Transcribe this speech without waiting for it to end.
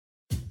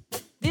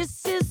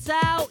This is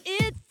how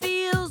it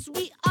feels.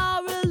 We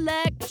are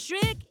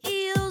electric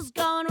eels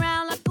going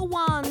round like a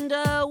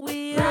wonder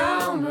wheel.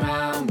 Round,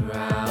 round,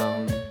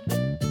 round.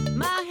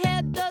 My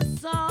head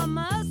does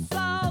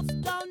somersaults.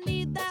 Don't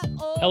need that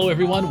old. Hello,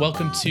 everyone.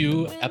 Welcome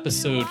to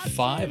episode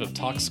 5 of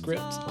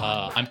TalkScript.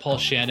 I'm Paul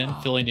Shannon,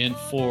 filling in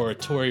for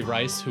Tori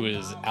Rice, who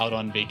is out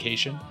on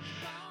vacation.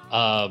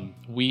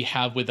 We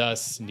have with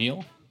us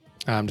Neil.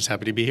 I'm just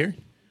happy to be here.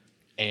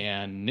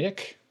 And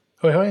Nick.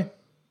 Hoi hoi.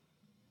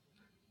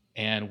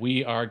 And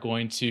we are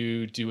going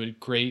to do a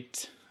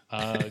great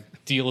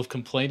deal of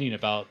complaining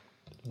about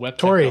web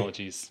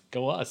technologies.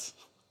 Go us.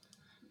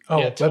 Oh,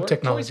 yeah, web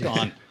technology.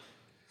 Tori's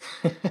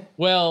gone.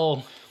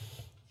 Well,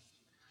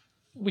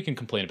 we can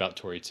complain about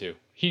Tori too.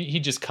 He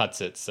just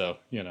cuts it, so,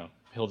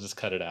 he'll just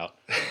cut it out.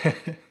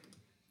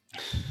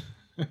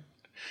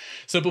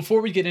 So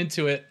before we get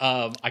into it,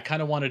 I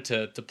kind of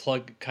wanted to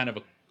plug kind of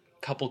a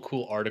couple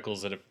cool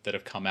articles that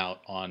have come out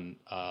on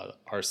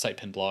our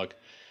SitePin blog.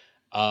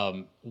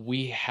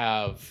 We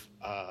have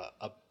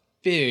a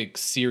big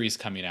series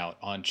coming out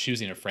on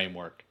choosing a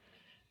framework.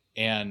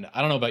 And I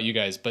don't know about you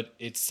guys, but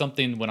it's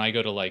something when I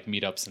go to like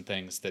meetups and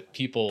things that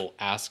people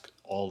ask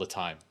all the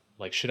time.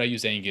 Like, should I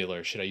use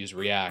Angular? Should I use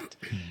React?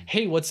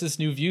 Hey, what's this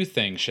new Vue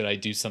thing? Should I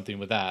do something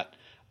with that?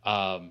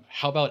 How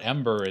about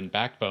Ember and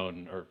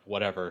Backbone or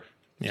whatever?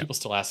 Yeah. People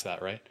still ask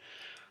that, right?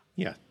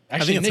 Yeah.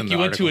 Actually, Nick, you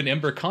went to an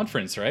Ember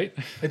conference, right?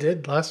 I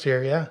did last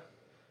year, yeah.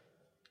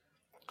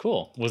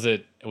 Cool. Was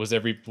the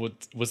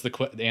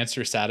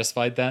answer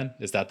satisfied then?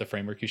 Is that the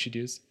framework you should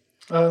use?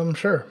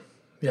 Sure.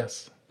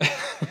 Yes.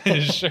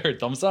 Sure.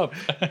 Thumbs up.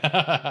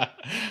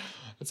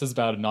 That's as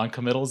about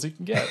non-committal as you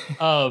can get.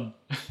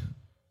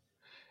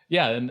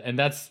 Yeah, and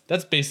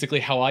that's basically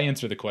how I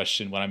answer the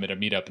question when I'm at a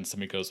meetup and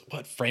somebody goes,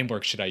 "What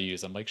framework should I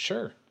use?" I'm like,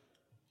 "Sure,"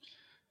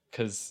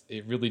 because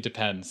it really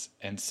depends.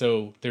 And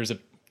so there's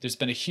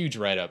been a huge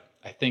write-up.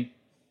 I think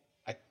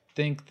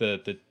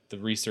the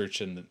research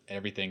and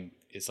everything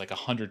is like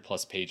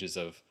 100+ pages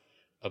of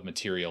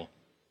material.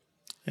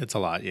 It's a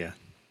lot, yeah.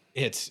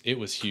 It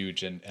was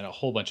huge, and a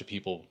whole bunch of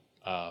people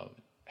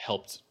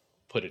helped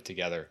put it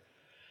together.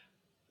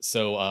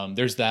 So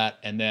there's that,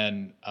 and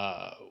then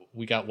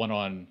we got one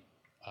on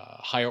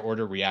higher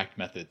order React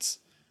methods,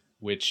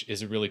 which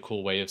is a really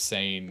cool way of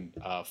saying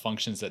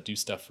functions that do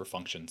stuff for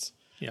functions.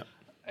 Yeah.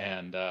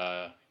 And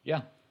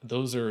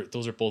those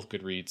are both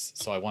good reads.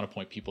 So I want to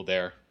point people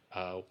there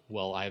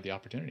while I have the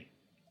opportunity.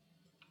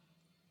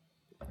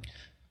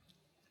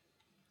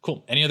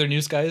 Cool. Any other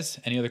news, guys?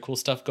 Any other cool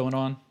stuff going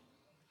on?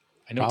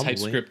 I know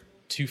TypeScript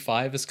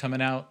 2.5 is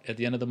coming out at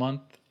the end of the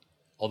month,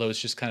 although it's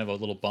just kind of a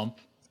little bump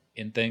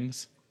in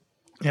things.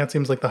 Yeah, it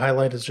seems like the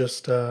highlight is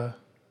just you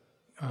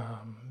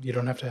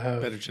don't have to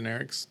have better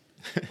generics.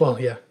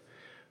 Well, yeah,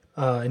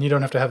 and you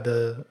don't have to have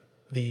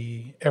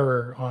the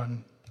error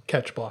on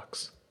catch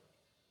blocks.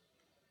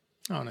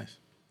 Oh, nice.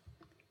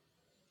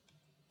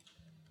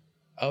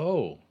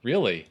 Oh,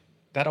 really?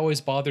 That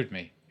always bothered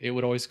me. It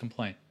would always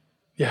complain.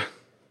 Yeah.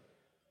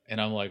 And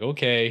I'm like,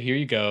 okay, here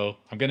you go.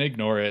 I'm going to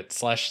ignore it.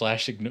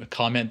 /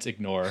 comment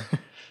ignore.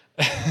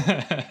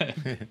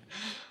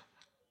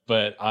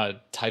 But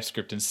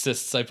TypeScript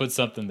insists I put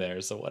something there,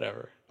 so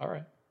whatever. All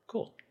right,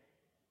 cool.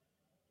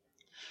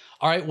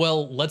 All right,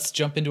 well, let's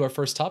jump into our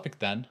first topic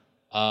then.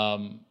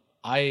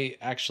 I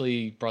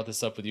actually brought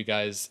this up with you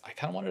guys. I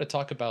kind of wanted to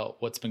talk about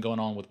what's been going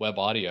on with web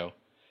audio.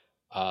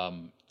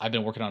 I've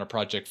been working on a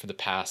project for the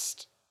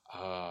past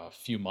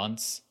few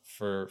months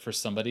for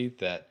somebody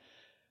that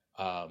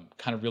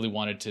kind of really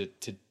wanted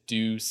to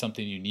do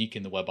something unique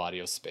in the web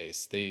audio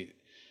space. They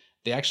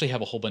actually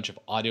have a whole bunch of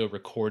audio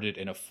recorded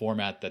in a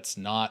format that's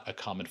not a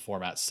common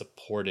format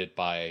supported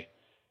by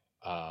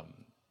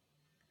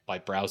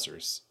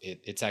browsers.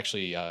 It's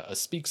actually a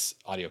Speaks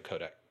audio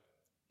codec.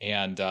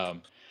 And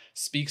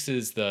Speaks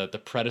is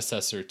the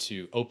predecessor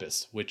to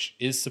Opus, which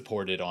is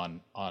supported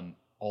on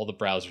all the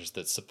browsers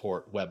that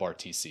support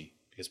WebRTC,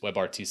 because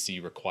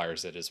WebRTC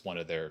requires it as one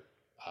of their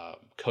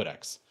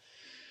codecs.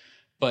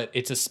 But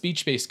it's a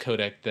speech-based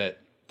codec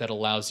that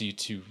allows you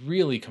to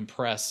really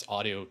compress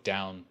audio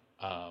down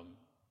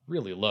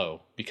really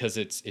low, because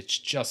it's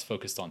just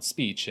focused on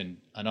speech, and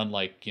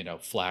unlike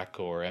FLAC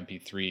or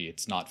MP3,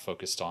 it's not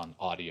focused on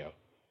audio.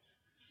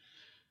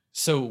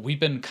 So we've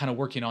been kind of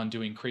working on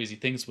doing crazy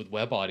things with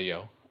web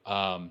audio,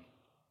 and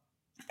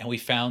we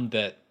found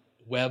that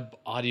web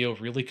audio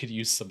really could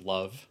use some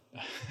love.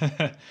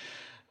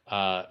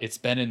 It's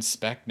been in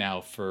spec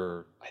now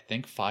for I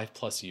think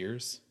 5+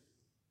 years.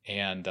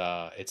 And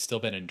it's still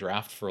been in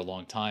draft for a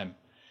long time,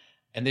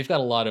 and they've got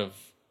a lot of.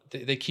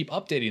 They keep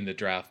updating the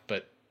draft,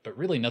 but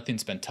really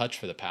nothing's been touched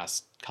for the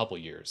past couple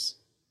years.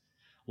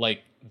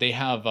 Like they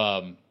have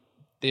an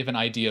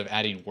idea of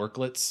adding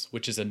worklets,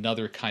 which is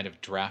another kind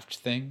of draft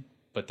thing,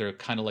 but they're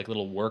kind of like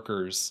little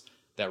workers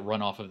that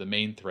run off of the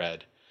main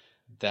thread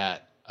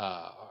that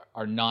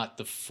are not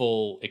the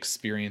full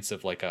experience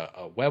of like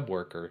a web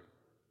worker.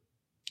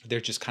 They're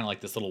just kind of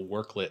like this little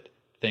worklet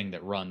thing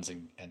that runs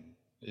and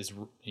is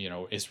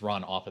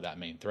run off of that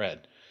main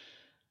thread.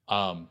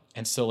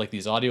 And so like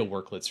these audio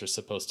worklets are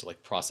supposed to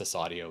like process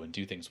audio and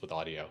do things with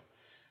audio.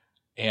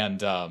 And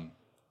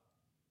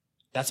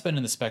that's been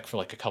in the spec for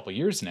like a couple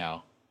years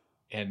now,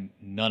 and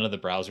none of the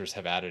browsers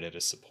have added it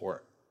as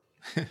support.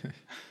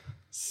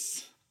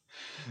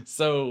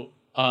 So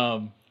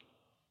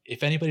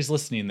if anybody's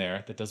listening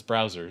there that does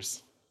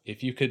browsers,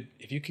 if you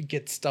could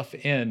get stuff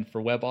in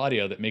for web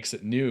audio that makes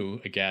it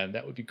new again,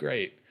 that would be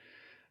great.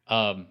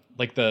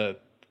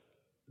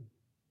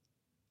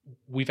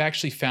 We've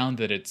actually found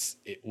that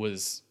it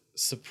was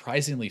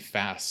surprisingly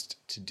fast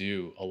to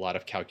do a lot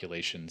of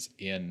calculations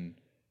in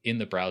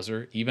the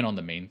browser, even on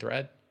the main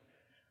thread,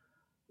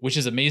 which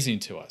is amazing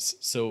to us.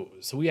 So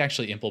we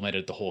actually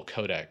implemented the whole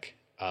codec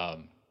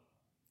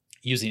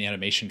using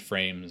animation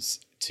frames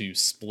to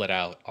split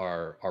out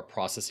our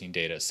processing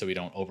data, so we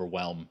don't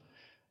overwhelm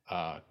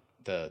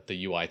the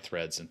UI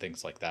threads and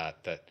things like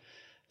that.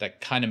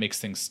 That kind of makes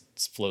things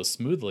flow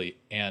smoothly.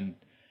 And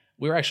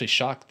we were actually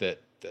shocked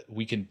that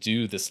we can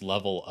do this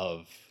level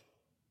of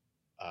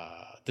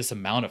this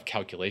amount of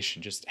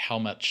calculation. Just how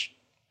much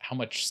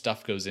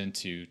stuff goes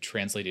into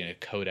translating a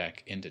codec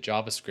into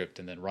JavaScript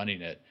and then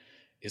running it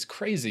is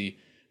crazy.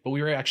 But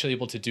we were actually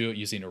able to do it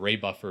using array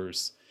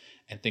buffers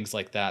and things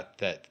like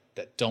that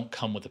don't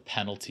come with the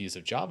penalties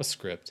of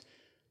JavaScript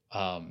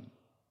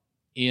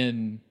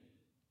in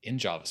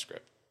JavaScript.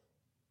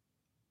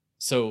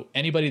 So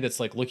anybody that's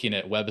like looking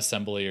at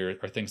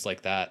WebAssembly or things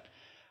like that,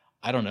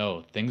 I don't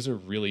know, things are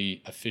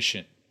really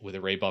efficient with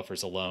array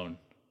buffers alone.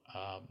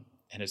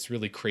 And it's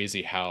really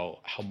crazy how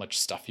much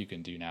stuff you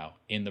can do now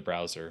in the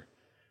browser.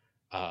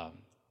 And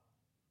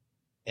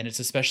it's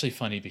especially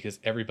funny because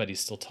everybody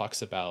still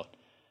talks about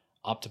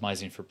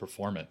optimizing for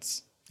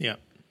performance. Yeah.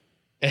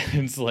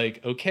 And it's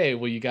like, okay,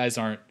 well, you guys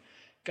aren't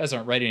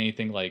writing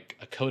anything like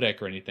a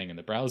codec or anything in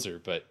the browser,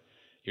 but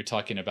you're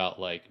talking about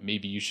like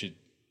maybe you should,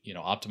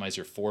 optimize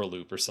your for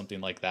loop or something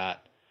like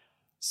that.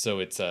 So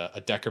it's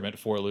a decrement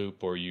for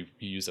loop, or you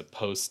use a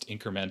post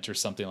increment or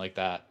something like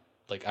that.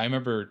 Like I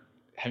remember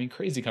having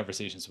crazy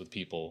conversations with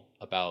people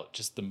about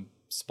just the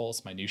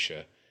smallest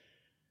minutia.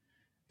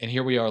 And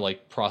here we are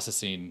like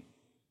processing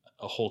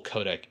a whole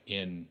codec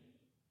in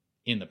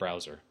the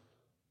browser.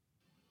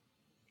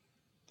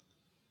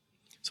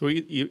 So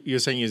you're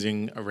saying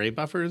using array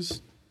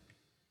buffers?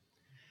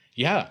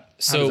 Yeah.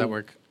 So how does that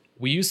work?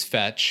 We use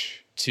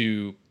fetch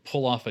to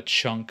pull off a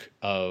chunk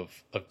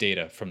of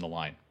data from the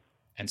line.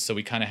 And so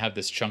we kind of have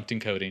this chunked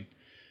encoding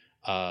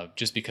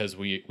just because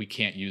we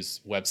can't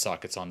use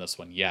WebSockets on this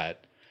one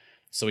yet.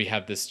 So we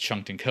have this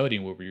chunked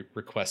encoding where we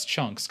request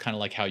chunks, kind of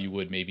like how you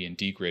would maybe in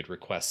dgrid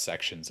request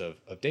sections of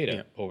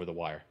data over the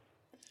wire.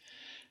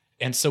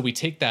 And so we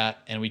take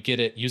that and we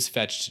use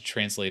fetch to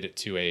translate it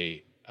to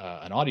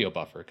an audio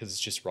buffer because it's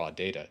just raw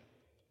data.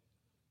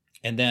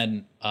 And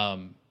then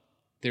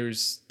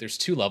there's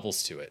two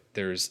levels to it.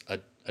 There's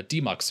a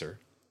demuxer,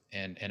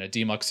 and a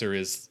demuxer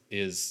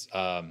is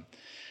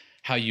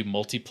how you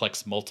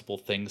multiplex multiple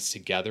things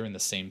together in the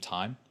same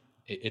time.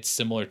 It's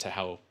similar to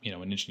how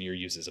an engineer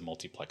uses a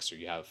multiplexer.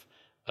 You have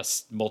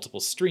multiple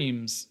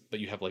streams, but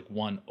you have like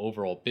one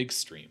overall big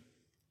stream.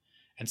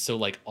 And so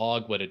like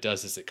OGG, what it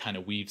does is it kind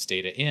of weaves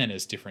data in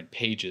as different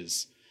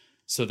pages,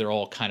 so they're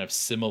all kind of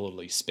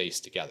similarly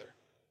spaced together.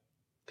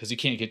 Because you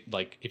can't get,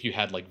 like, if you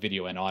had like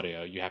video and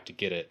audio, you have to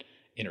get it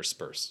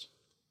interspersed.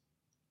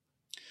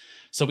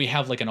 So we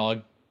have like an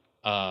OGG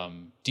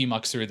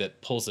demuxer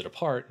that pulls it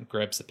apart and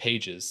grabs the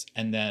pages,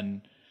 and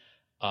then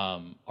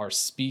our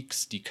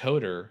Speaks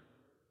decoder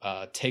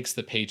takes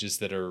the pages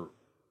that are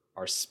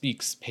our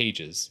Speaks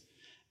pages,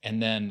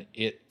 and then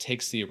it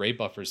takes the array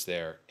buffers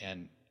there,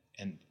 and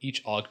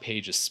each OGG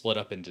page is split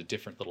up into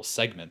different little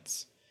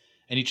segments,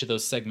 and each of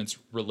those segments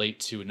relate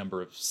to a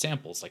number of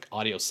samples, like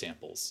audio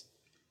samples,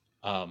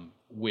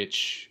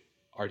 which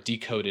are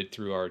decoded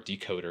through our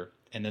decoder,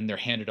 and then they're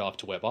handed off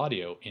to Web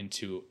Audio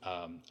into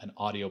an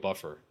audio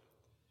buffer.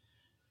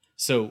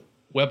 So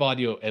Web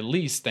Audio, at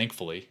least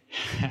thankfully,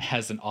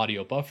 has an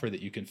audio buffer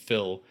that you can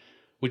fill,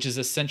 which is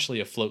essentially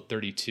a float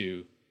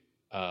 32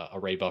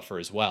 array buffer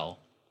as well,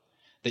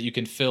 that you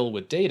can fill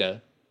with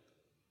data,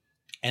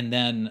 and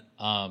then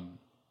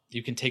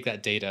you can take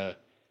that data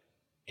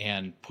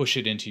and push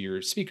it into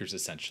your speakers,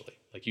 essentially.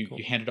 Like you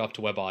hand it off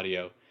to Web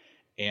Audio,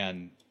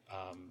 and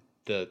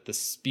the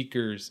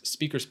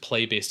speakers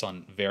play based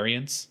on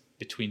variance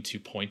between 2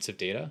 points of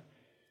data.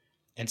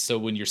 And so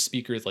when your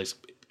speaker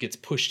gets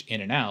pushed in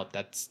and out,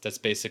 that's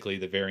basically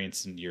the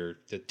variance in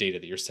the data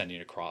that you're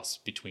sending across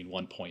between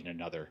one point and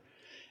another.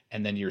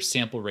 And then your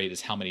sample rate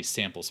is how many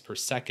samples per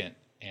second,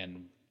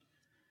 and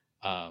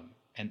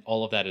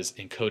all of that is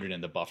encoded in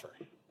the buffer.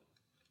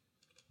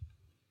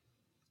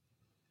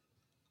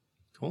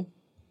 Cool.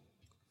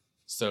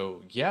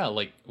 So yeah,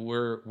 like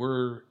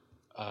we're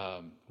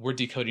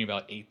decoding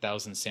about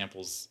 8,000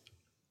 samples,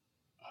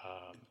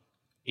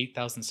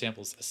 8,000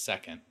 samples a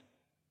second,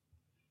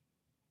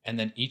 and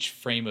then each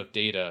frame of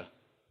data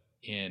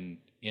in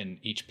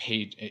each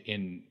page,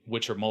 in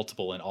which are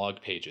multiple in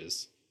OGG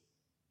pages,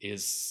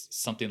 is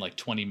something like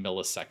 20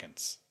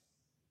 milliseconds.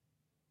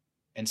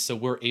 And so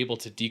we're able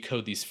to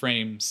decode these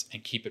frames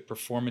and keep it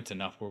performant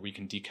enough where we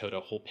can decode a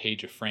whole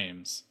page of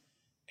frames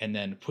and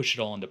then push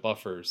it all into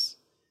buffers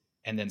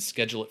and then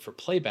schedule it for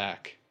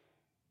playback.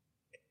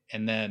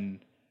 And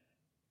then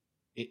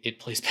it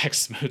plays back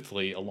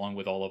smoothly along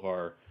with all of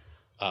our,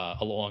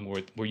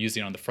 we're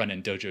using on the front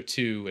end Dojo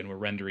 2, and we're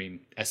rendering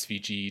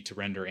SVG to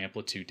render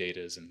amplitude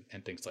datas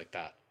and things like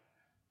that.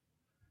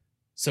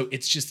 So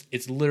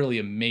it's literally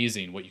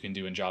amazing what you can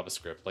do in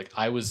JavaScript. Like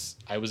I was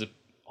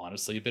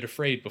honestly a bit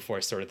afraid before I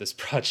started this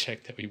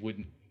project that we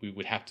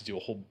would have to do a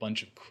whole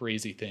bunch of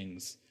crazy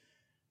things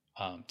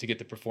to get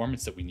the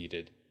performance that we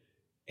needed.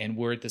 And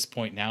we're at this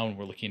point now, and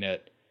we're looking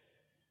at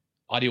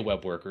audio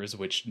web workers,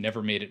 which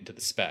never made it into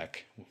the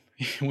spec.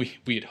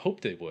 we had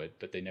hoped they would,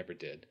 but they never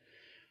did.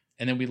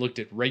 And then we looked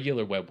at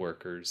regular web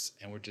workers,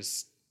 and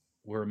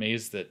we're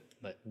amazed that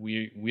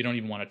we don't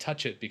even want to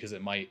touch it because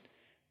it might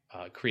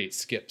create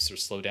skips or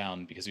slow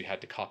down because we had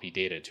to copy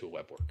data to a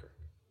web worker.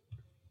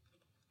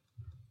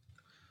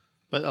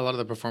 But a lot of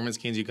the performance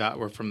gains you got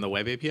were from the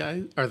web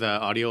API or the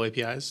audio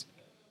APIs?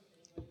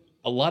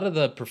 A lot of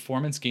the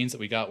performance gains that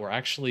we got were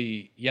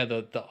actually,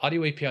 the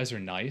audio APIs are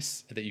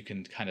nice that you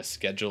can kind of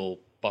schedule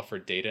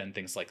buffered data and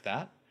things like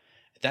that.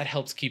 That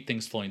helps keep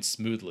things flowing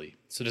smoothly.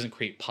 So it doesn't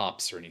create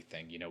pops or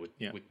anything,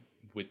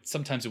 with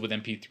sometimes with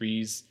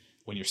MP3s,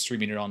 when you're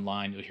streaming it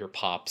online, you'll hear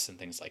pops and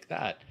things like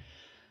that.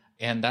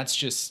 And that's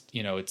just,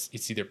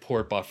 it's either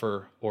poor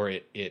buffer or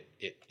it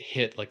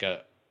hit like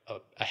a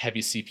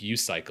heavy CPU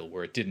cycle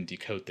where it didn't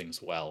decode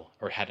things well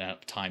or had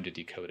enough time to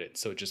decode it.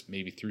 So it just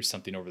maybe threw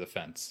something over the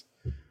fence.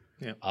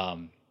 Yeah.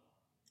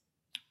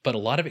 But a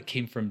lot of it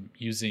came from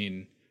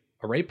using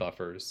array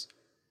buffers,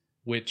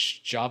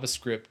 which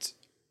JavaScript,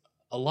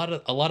 a lot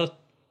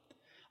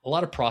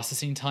of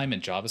processing time in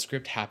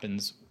JavaScript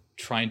happens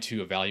trying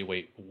to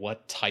evaluate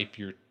what type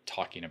you're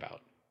talking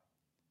about.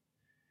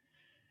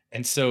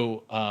 And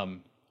so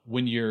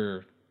when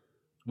you're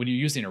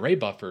using array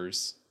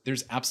buffers,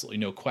 there's absolutely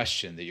no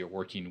question that you're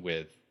working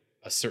with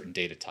a certain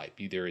data type.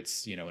 Either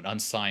it's an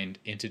unsigned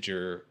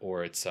integer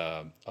or it's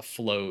a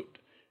float,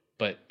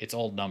 but it's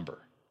all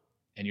number.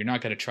 And you're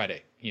not going to try to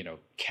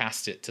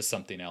cast it to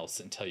something else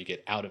until you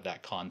get out of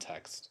that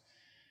context.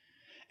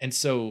 And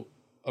so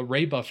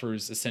array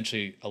buffers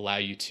essentially allow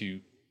you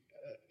to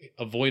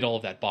avoid all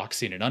of that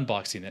boxing and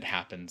unboxing that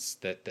happens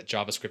that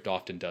JavaScript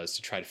often does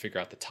to try to figure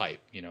out the type.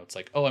 It's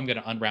like, oh, I'm going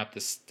to unwrap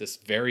this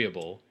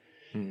variable,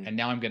 and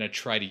now I'm going to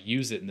try to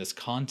use it in this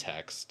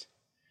context.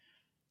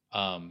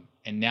 And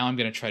now I'm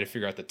going to try to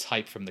figure out the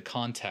type from the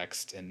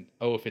context. And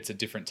if it's a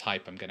different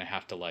type, I'm going to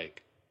have to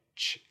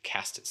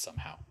cast it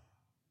somehow.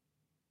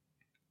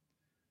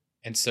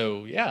 And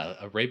so,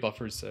 array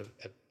buffers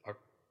are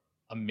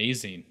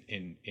amazing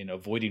in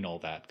avoiding all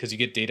that, because you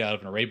get data out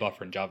of an array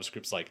buffer and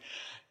JavaScript's like,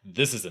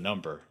 this is a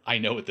number. I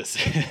know what this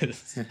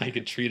is. I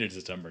can treat it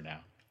as a number now.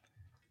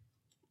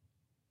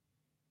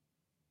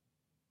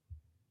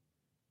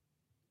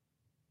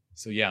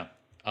 So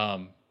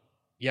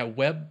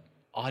web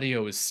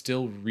audio is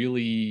still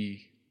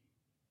really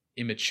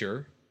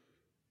immature.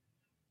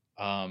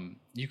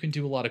 You can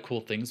do a lot of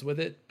cool things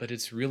with it, but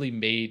it's really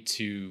made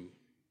to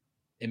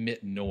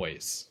emit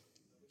noise.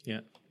 Yeah.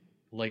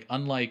 Like,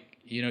 unlike,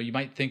 you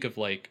might think of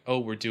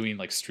we're doing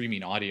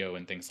streaming audio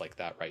and things like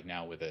that right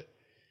now with it.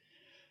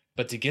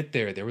 But to get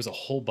there was a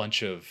whole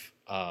bunch of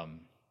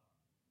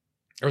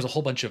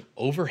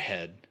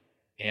overhead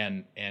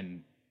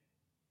and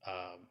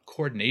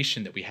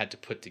coordination that we had to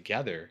put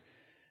together,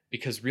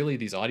 because really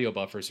these audio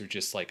buffers are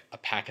just like a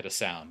packet of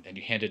sound, and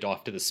you hand it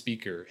off to the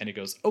speaker and it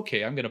goes,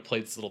 okay, I'm going to play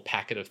this little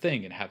packet of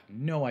thing, and have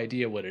no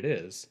idea what it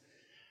is.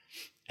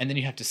 And then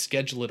you have to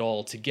schedule it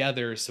all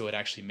together so it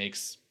actually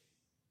makes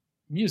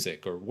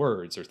music or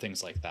words or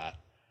things like that.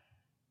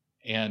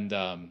 And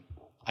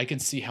I can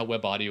see how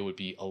web audio would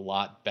be a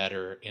lot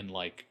better in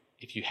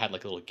if you had a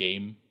little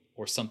game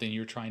or something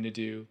you're trying to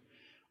do,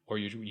 or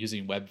you're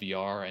using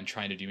WebVR and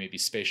trying to do maybe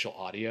spatial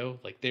audio.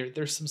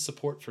 There's some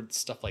support for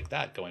stuff like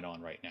that going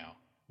on right now,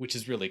 which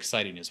is really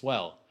exciting as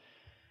well.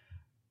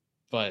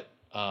 But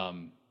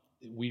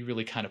we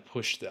really kind of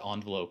pushed the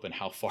envelope in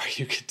how far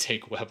you could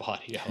take web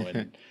audio,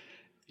 and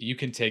you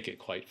can take it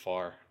quite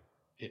far.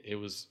 It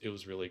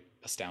was really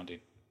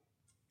astounding.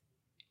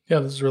 Yeah,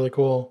 this is really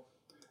cool.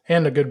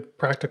 And a good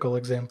practical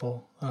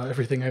example.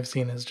 Everything I've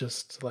seen is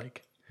just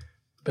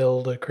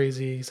build a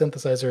crazy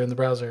synthesizer in the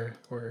browser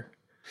or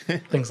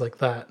things like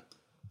that.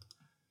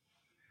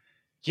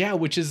 Yeah,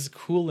 which is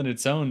cool in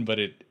its own, but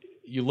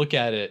you look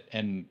at it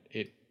and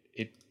it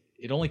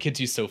only gets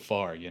you so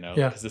far, Yeah.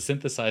 Because the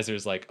synthesizer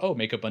is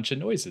make a bunch of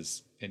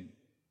noises, and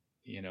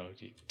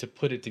to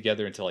put it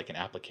together into an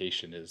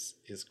application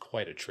is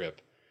quite a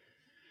trip.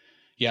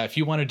 Yeah, if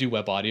you want to do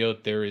web audio,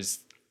 there is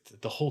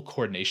the whole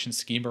coordination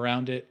scheme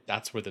around it.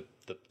 That's where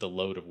the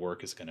load of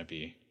work is going to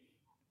be.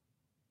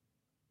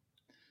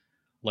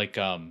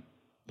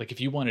 If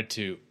you wanted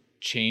to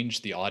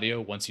change the audio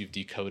once you've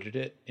decoded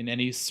it in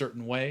any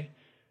certain way,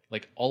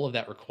 all of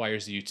that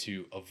requires you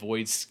to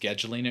avoid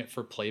scheduling it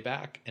for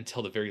playback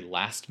until the very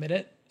last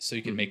minute, so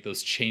you can make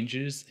those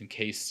changes in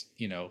case,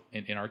 in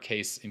our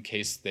case, in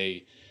case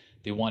they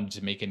wanted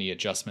to make any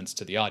adjustments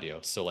to the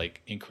audio. So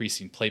like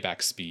increasing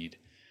playback speed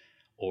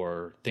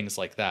or things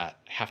like that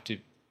have to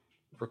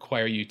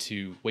require you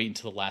to wait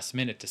until the last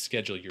minute to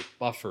schedule your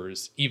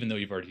buffers, even though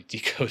you've already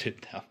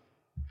decoded them.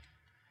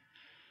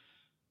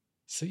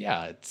 So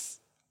yeah,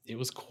 it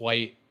was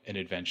quite an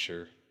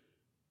adventure.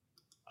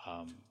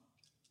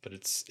 But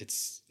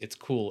it's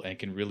cool and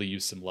can really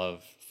use some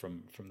love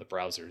from the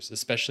browsers,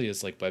 especially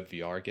as like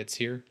WebVR gets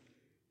here.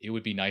 It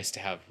would be nice to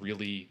have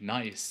really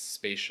nice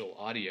spatial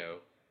audio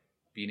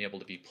being able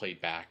to be played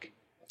back.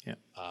 Yeah.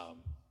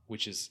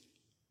 Which is,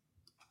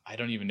 I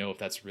don't even know if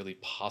that's really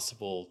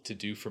possible to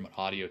do from an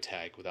audio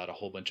tag without a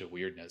whole bunch of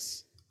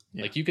weirdness.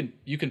 Yeah. Like you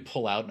can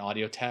pull out an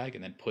audio tag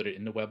and then put it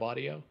into web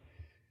audio.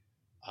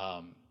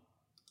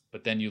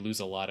 But then you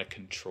lose a lot of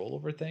control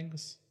over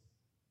things.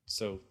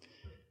 So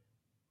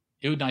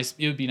it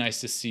would be nice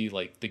to see,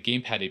 like, the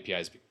Gamepad API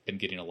has been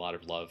getting a lot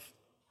of love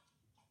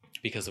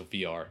because of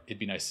VR. It'd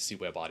be nice to see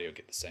web audio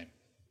get the same.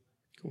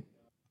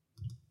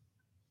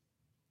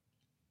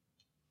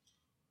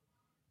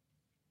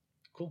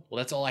 Cool. Well,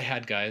 that's all I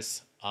had,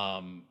 guys.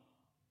 And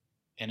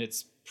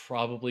it's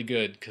probably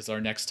good because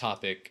our next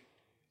topic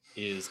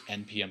is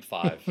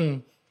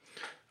NPM5.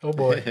 Oh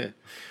boy.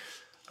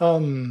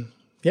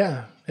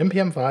 Yeah,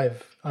 NPM5.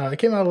 It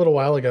came out a little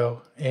while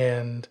ago,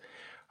 and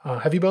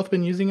have you both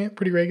been using it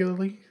pretty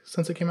regularly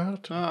since it came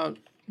out?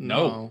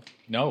 No.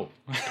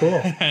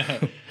 Cool.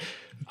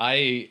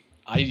 I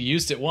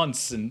used it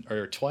once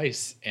or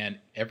twice, and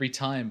every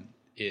time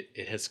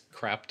it has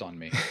crapped on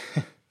me.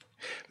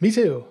 Me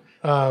too.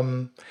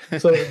 So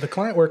the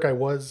client work I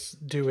was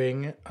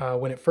doing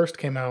when it first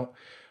came out,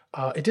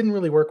 it didn't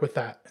really work with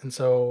that, and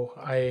so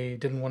I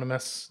didn't want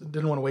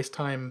to waste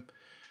time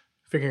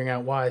figuring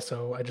out why.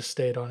 So I just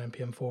stayed on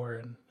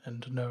NPM4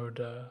 and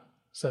Node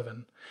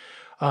 7.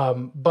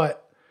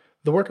 But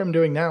the work I'm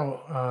doing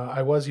now,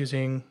 I was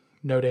using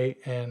Node 8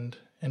 and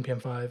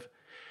NPM5,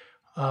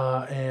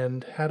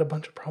 and had a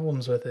bunch of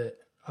problems with it.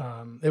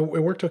 It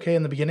worked okay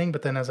in the beginning,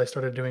 but then as I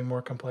started doing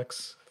more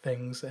complex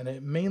things, and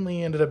it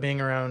mainly ended up being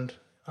around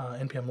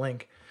NPM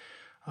Link,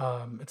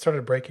 it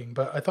started breaking.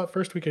 But I thought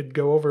first we could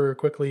go over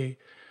quickly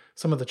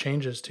some of the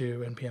changes to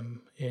NPM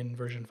in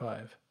version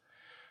 5.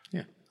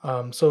 Yeah.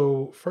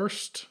 So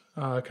first,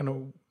 kind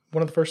of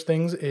one of the first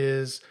things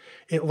is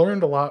it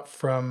learned a lot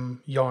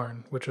from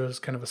Yarn, which was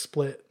kind of a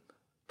split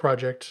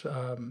project,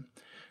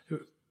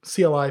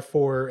 CLI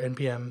for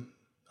NPM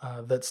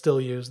that still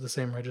used the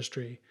same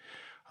registry.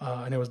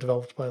 And it was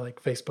developed by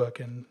like Facebook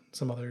and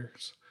some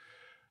others.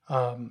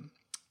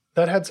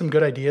 That had some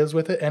good ideas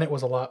with it, and it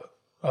was a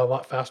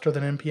lot faster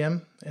than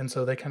NPM. And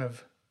so they kind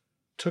of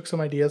took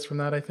some ideas from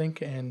that, I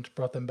think, and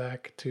brought them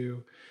back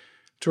to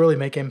really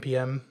make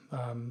NPM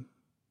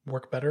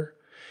work better,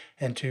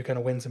 and to kind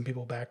of win some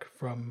people back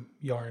from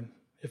Yarn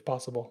if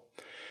possible.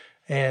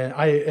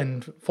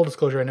 And full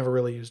disclosure, I never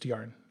really used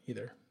Yarn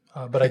either,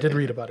 but I did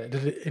read about it.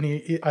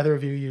 Did either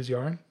of you use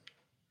Yarn?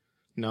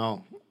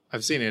 No,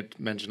 I've seen it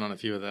mentioned on a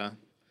few of the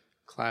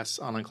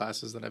online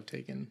classes that I've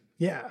taken.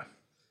 Yeah,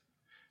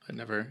 I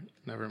never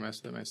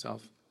messed with it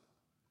myself.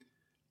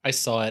 I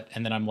saw it,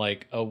 and then I'm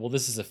like, oh, well,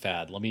 this is a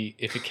fad.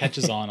 If it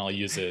catches on, I'll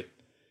use it.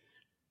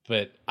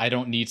 But I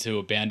don't need to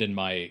abandon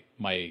my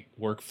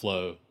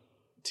workflow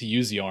to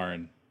use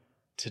Yarn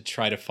to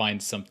try to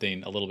find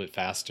something a little bit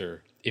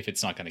faster if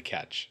it's not going to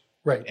catch.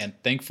 Right. And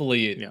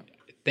thankfully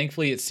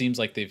it seems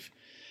like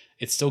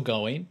it's still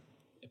going,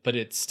 but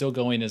it's still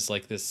going as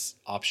like this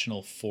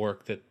optional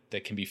fork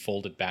that can be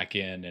folded back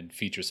in and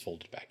features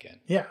folded back in.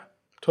 Yeah,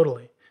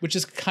 totally. Which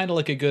is kind of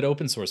like a good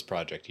open source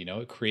project,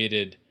 It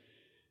created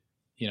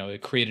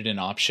an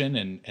option,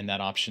 and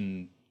that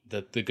option,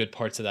 the good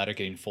parts of that are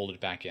getting folded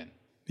back in.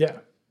 Yeah.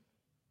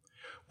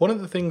 One of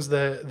the things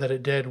that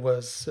it did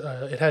was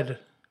it had,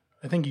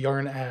 I think,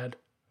 yarn add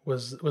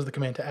was the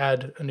command to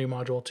add a new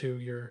module to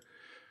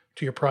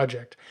your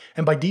project,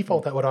 and by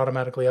default that would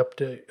automatically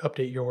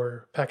update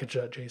your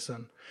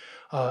package.json.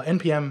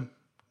 NPM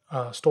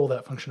stole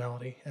that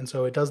functionality, and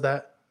so it does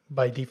that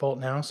by default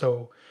now.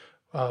 So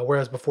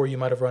whereas before you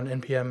might have run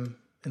npm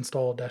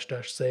install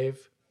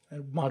 --save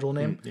module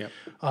name,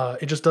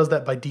 it just does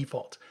that by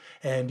default.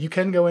 And you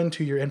can go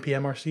into your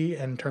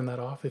npm-rc and turn that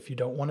off if you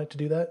don't want it to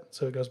do that.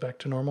 So it goes back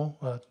to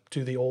normal,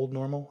 to the old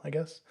normal, I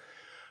guess.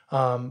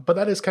 But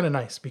that is kind of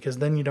nice because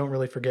then you don't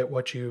really forget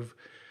what you've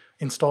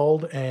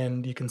installed,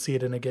 and you can see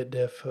it in a git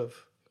diff of,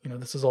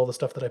 this is all the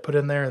stuff that I put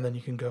in there, and then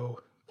you can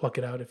go pluck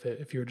it out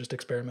if you were just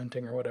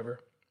experimenting or whatever.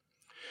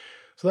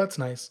 So that's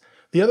nice.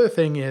 The other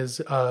thing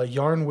is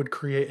Yarn would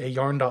create a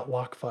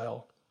yarn.lock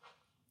file.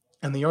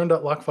 And the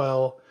yarn.lock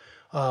file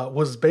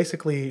was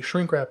basically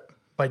shrink wrap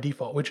by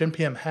default, which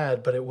NPM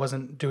had, but it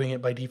wasn't doing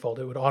it by default.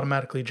 It would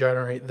automatically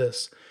generate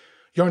this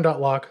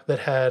yarn.lock that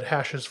had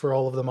hashes for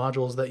all of the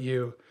modules that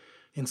you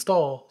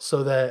install,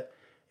 so that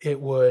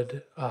it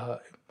would,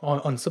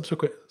 on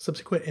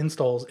subsequent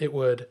installs, it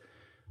would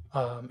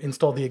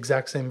install the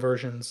exact same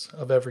versions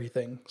of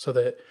everything, so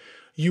that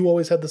you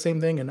always had the same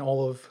thing and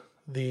all of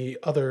the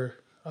other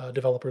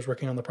developers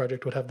working on the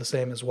project would have the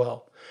same as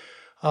well.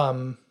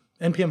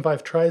 NPM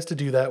 5 tries to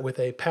do that with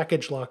a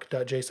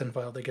packagelock.json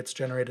file that gets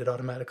generated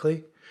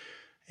automatically.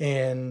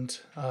 And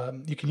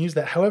you can use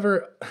that.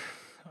 However,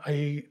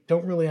 I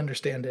don't really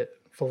understand it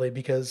fully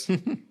because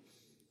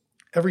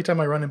every time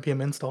I run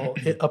npm install,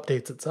 it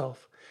updates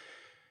itself.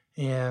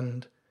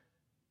 And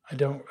I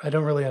don't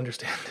really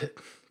understand it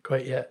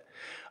quite yet.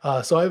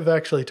 So I've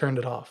actually turned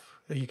it off.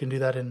 You can do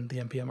that in the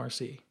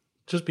npm-rc.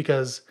 Just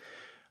because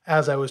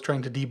as I was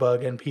trying to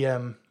debug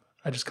npm,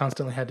 I just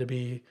constantly had to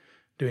be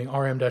doing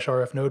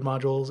rm-rf node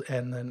modules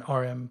and then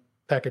rm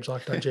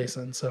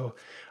packagelock.json. So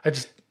I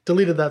just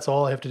deleted that. So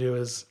all I have to do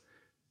is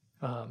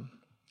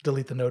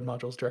delete the node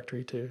modules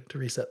directory to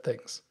reset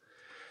things.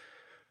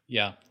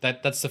 Yeah,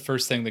 that's the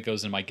first thing that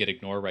goes in my git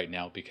ignore right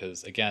now,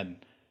 because again,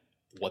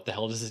 what the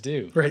hell does it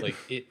do? Right. Like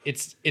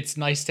it's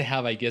nice to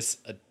have, I guess,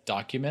 a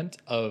document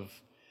of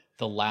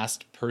the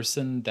last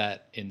person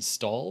that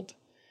installed,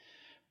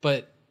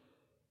 but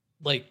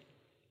like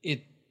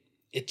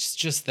it's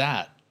just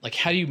that. Like,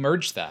 how do you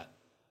merge that?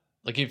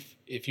 Like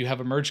if you have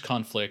a merge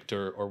conflict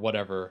or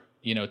whatever,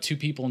 you know, 2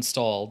 people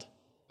installed,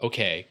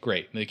 okay,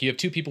 great. Like you have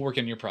 2 people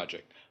working on your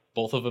project,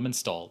 both of them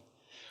installed.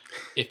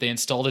 If they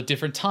installed at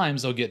different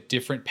times, they'll get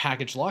different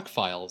package lock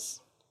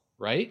files,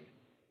 right?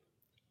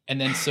 And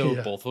then so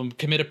Yeah. both of them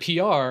commit a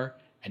PR,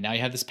 and now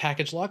you have this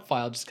package lock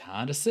file just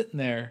kind of sitting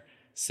there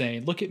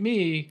saying, look at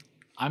me,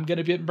 I'm going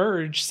to get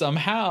merged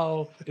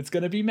somehow. It's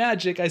going to be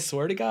magic. I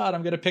swear to God,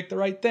 I'm going to pick the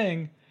right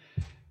thing.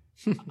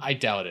 I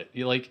doubt it.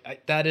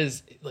 That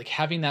is like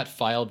having that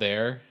file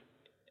there,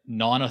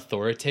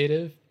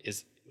 non-authoritative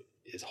is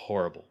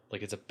horrible.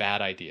 Like it's a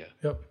bad idea.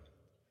 Yep.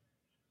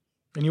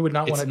 And you would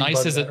not want to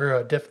nice as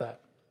diff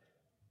that.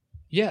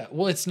 Yeah,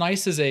 well, it's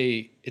nice as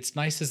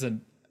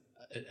an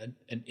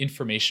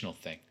informational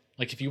thing.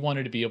 Like if you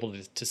wanted to be able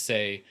to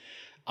say,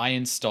 I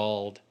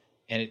installed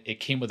and it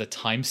came with a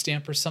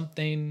timestamp or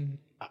something.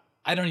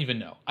 I don't even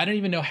know. I don't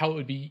even know how it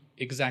would be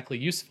exactly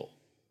useful.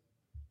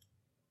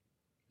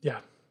 Yeah.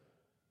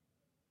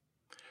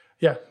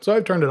 Yeah. So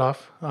I've turned it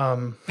off.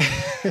 I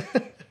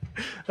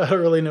don't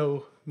really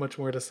know much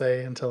more to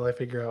say until I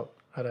figure out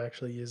how to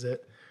actually use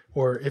it,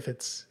 or if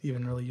it's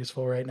even really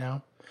useful right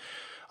now.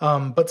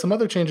 But some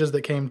other changes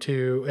that came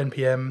to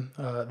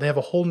NPM, they have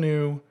a whole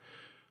new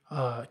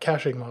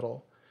caching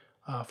model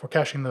for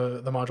caching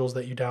the modules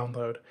that you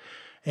download.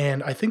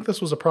 And I think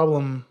this was a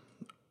problem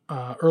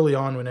early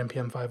on when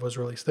NPM 5 was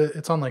released.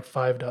 It's on like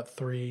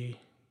 5.3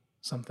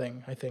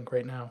 something, I think,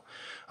 right now.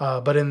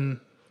 But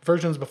in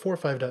versions before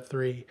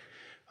 5.3,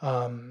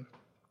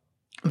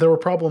 there were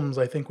problems,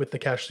 I think, with the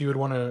cache. So you would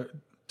want to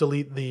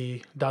delete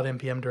the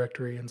 .npm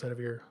directory instead of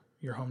your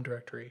home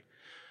directory.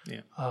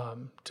 Yeah.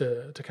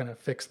 To kind of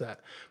fix that.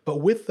 But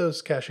with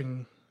those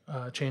caching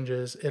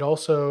changes, it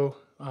also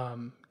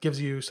gives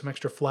you some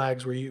extra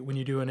flags where when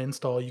you do an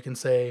install, you can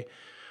say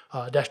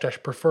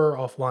 -- prefer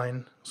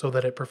offline, so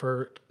that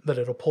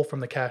it'll pull from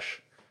the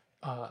cache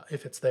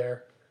if it's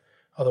there.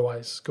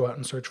 Otherwise, go out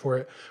and search for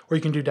it. Or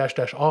you can do --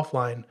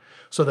 offline,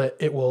 so that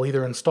it will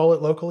either install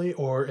it locally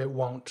or it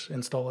won't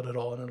install it at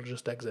all and it'll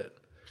just exit.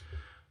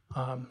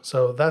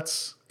 So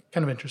that's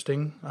kind of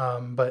interesting.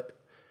 But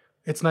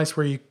it's nice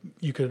where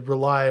you could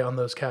rely on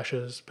those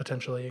caches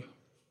potentially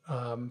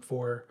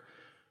for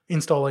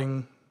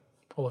installing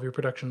all of your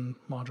production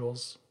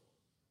modules,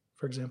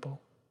 for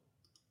example.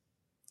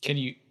 Can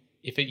you,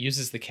 if it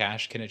uses the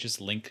cache, can it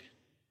just link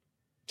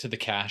to the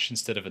cache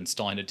instead of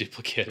installing a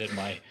duplicate at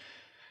my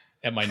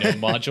node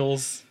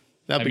modules?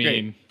 That'd be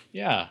great.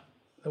 Yeah.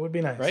 That would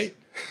be nice. Right?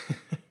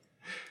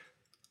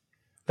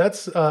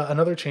 That's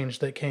another change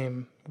that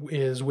came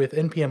is with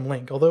npm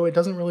link, although it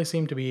doesn't really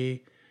seem to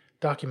be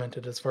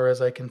documented as far as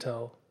I can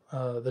tell,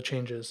 the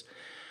changes.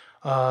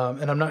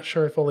 And I'm not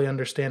sure I fully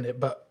understand it,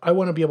 but I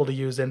want to be able to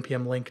use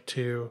npm link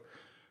to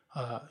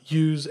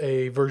use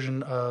a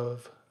version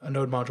of a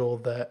node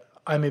module that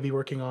I may be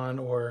working on,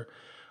 or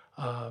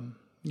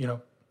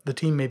the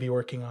team may be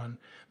working on,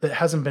 that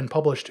hasn't been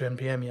published to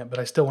npm yet, but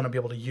I still want to be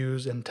able to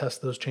use and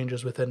test those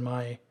changes within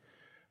my...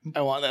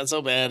 I want that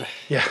so bad.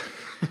 Yeah.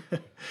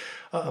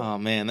 Oh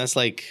man, that's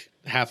like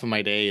half of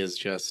my day is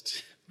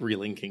just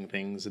relinking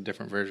things in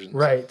different versions.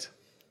 Right.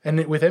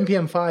 And with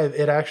npm 5,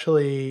 it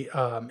actually,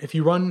 if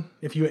you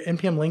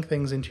npm link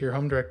things into your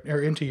home direct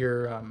or into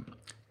your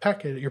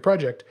packet, your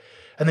project,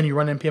 and then you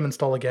run npm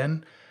install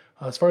again,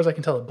 as far as I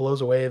can tell, it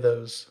blows away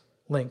those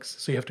links.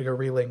 So you have to go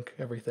relink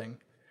everything,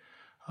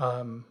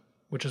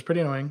 which is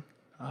pretty annoying.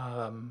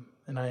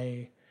 And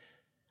I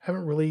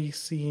haven't really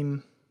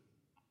seen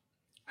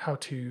how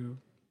to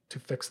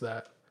fix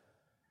that.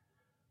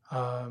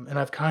 And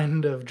I've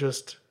kind of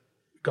just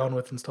gone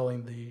with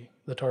installing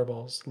the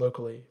tarballs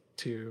locally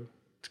to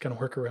kind of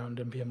work around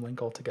npm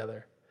link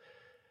altogether.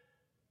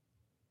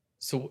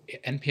 So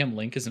npm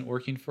link isn't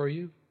working for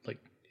you? Like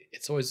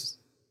it's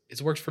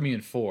worked for me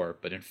in 4,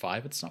 but in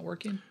 5 it's not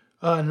working?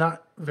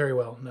 Not very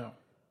well, no.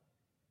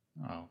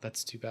 Oh,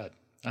 that's too bad.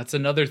 That's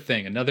another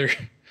thing, another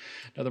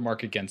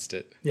mark against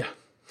it. Yeah.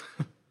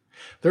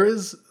 There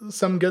is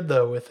some good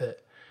though with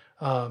it.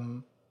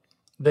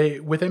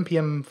 They with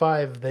npm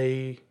 5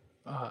 they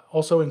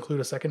also include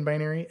a second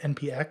binary,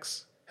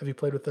 npx. Have you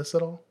played with this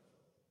at all?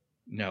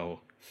 No.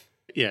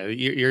 Yeah,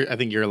 I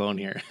think you're alone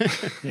here.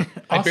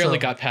 I barely Awesome.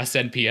 got past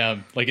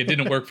NPM. Like it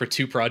didn't work for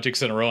 2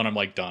 projects in a row and I'm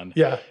like done.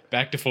 Yeah.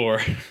 Back to 4.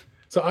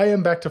 So I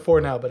am back to 4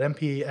 now, but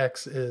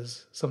npx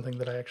is something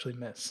that I actually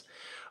miss.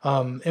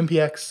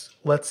 npx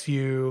lets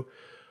you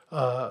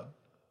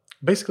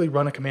basically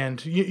run a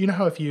command. You know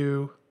how if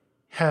you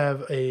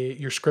have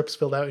your scripts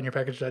filled out in your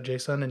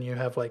package.json and you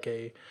have like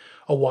a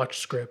watch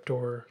script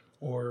or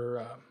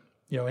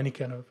any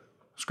kind of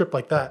script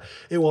like that,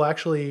 it will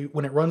actually,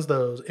 when it runs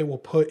those, it will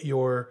put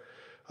your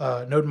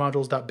node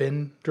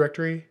modules.bin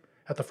directory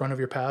at the front of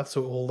your path.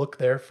 So it will look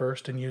there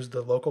first and use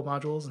the local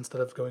modules instead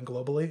of going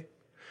globally.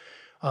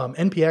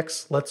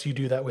 npx lets you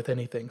do that with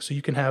anything. So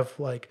you can have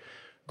like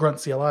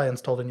grunt CLI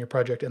installed in your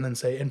project and then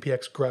say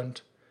npx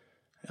grunt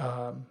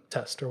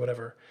test or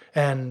whatever.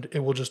 And it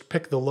will just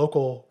pick the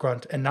local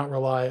grunt and not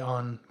rely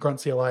on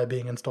grunt CLI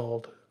being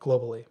installed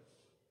globally,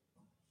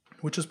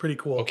 which is pretty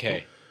cool.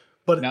 Okay.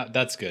 But Now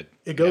that's good.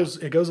 it goes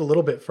a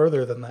little bit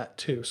further than that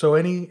too. So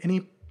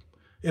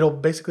it'll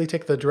basically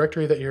take the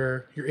directory that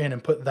you're in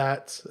and put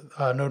that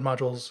node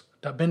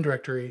modules.bin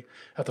directory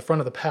at the front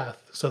of the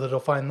path so that it'll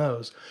find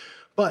those.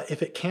 But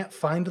if it can't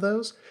find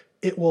those,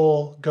 it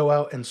will go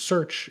out and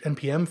search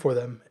npm for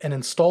them and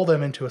install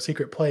them into a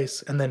secret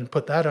place and then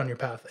put that on your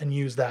path and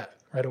use that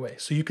right away.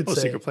 So you could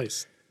say secret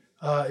place.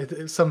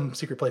 it's some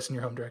secret place in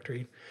your home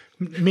directory,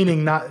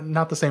 meaning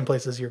not the same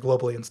place as your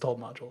globally installed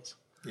modules.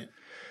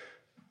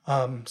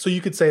 Yeah. So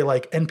you could say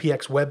like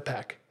npx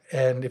webpack,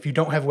 and if you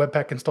don't have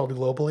webpack installed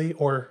globally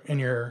or in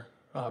your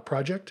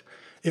project,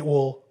 it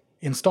will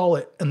install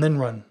it and then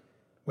run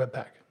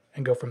webpack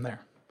and go from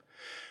there.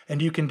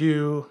 And you can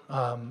do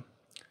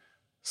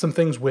some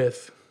things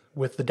with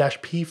the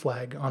 -p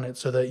flag on it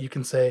so that you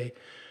can say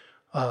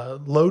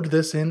load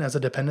this in as a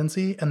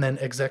dependency and then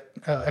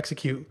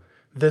execute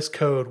this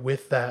code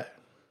with that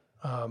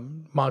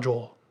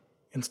module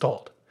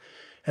installed.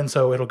 And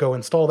so it'll go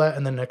install that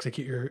and then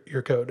execute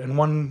your code. And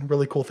one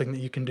really cool thing that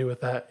you can do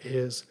with that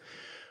is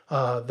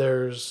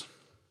there's,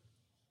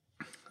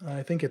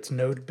 I think it's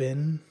node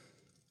bin,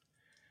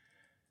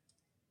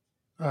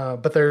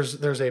 but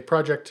there's a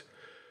project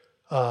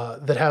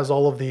that has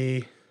all of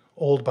the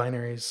old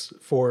binaries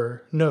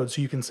for nodes.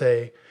 So you can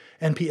say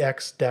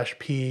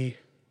npx-p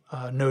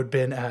node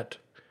bin at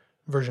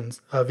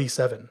versions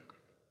v7.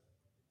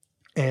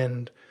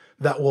 And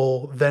that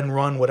will then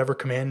run whatever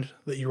command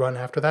that you run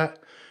after that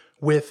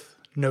with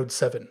node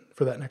 7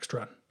 for that next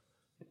run,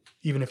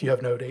 even if you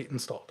have node 8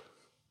 installed.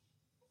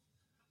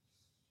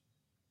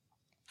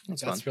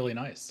 That's really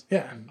nice.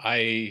 Yeah.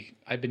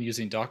 I've been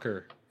using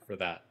Docker for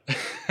that.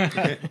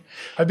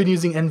 I've been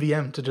using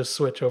NVM to just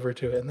switch over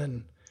to it and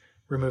then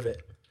remove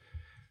it.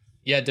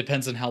 Yeah, it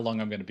depends on how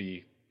long I'm going to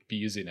be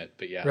using it,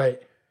 but yeah.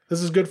 Right.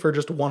 This is good for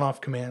just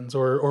one-off commands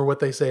or what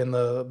they say in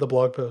the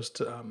blog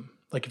post.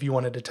 Like if you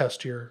wanted to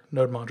test your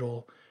node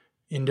module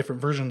in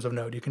different versions of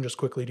Node, you can just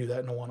quickly do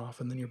that in a one-off,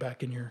 and then you're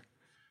back in your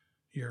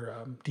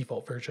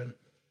default version.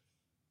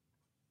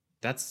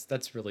 That's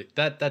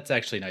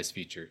actually a nice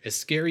feature. As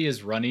scary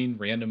as running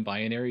random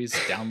binaries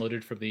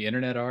downloaded from the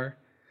internet are,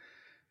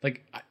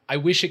 like I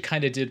wish it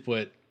kind of did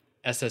what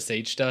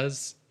SSH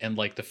does, and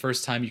like the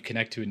first time you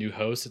connect to a new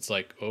host, it's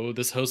like, oh,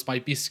 this host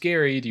might be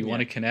scary. Do you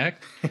want to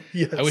connect?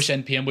 Yes. I wish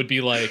NPM would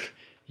be like,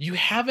 you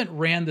haven't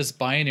ran this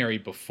binary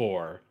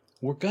before.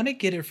 We're gonna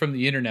get it from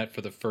the internet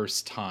for the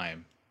first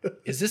time.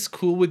 Is this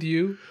cool with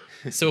you?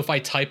 So if I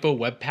typo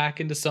webpack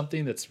into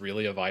something that's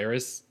really a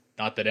virus,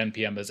 not that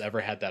NPM has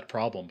ever had that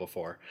problem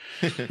before,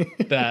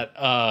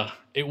 that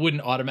it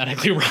wouldn't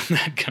automatically run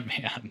that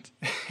command.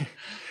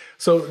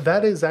 So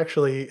that is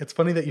actually, it's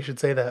funny that you should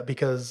say that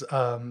because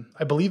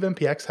I believe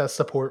NPX has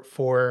support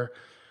for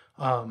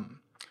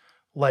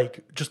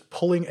like just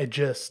pulling a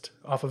gist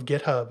off of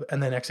GitHub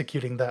and then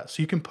executing that.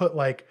 So you can put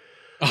like,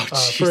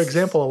 for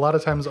example, a lot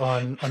of times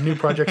on new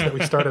projects that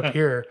we start up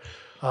here,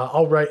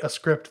 I'll write a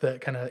script that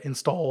kind of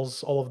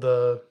installs all of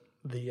the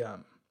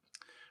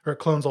or it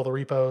clones all the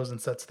repos and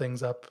sets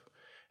things up.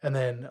 And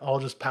then I'll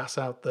just pass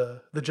out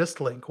the gist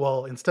link.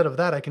 Well, instead of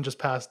that, I can just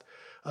pass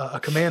a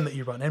command that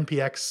you run,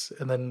 npx,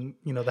 and then,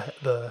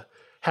 the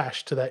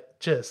hash to that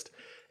gist.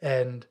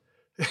 And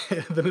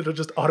then it'll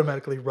just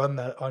automatically run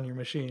that on your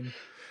machine.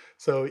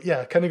 So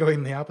yeah, kind of going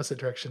in the opposite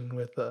direction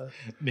with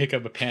Nick,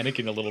 I'm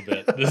panicking a little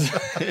bit.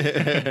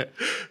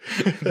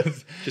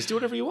 Just do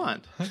whatever you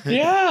want.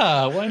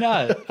 Yeah, why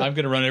not? I'm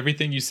going to run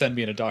everything you send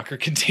me in a Docker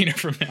container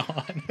from now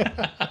on.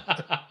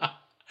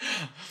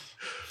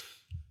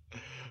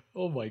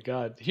 Oh my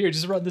God. Here,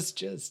 just run this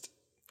gist.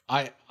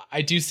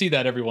 I do see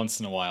that every once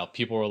in a while.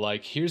 People are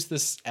like, here's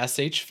this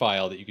SH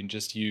file that you can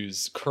just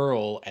use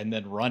curl and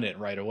then run it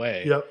right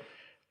away. Yep.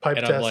 Pipe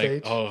and to I'm SH.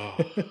 like, oh,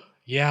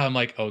 yeah. I'm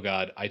like, oh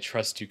God, I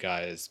trust you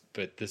guys,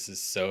 but this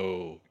is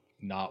so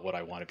not what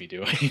I want to be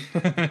doing.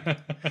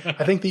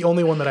 I think the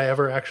only one that I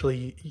ever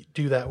actually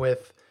do that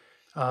with,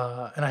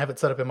 and I have it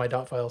set up in my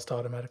dot files to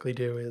automatically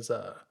do, is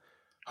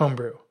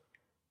Homebrew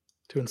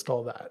to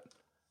install that.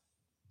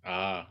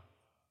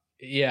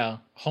 Yeah,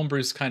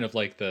 Homebrew's kind of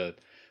like the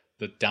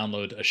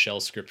download a shell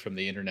script from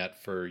the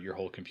internet for your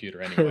whole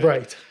computer anyway.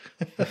 Right.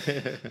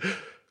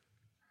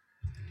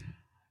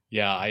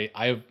 Yeah,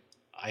 I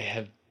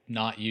have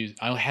not used.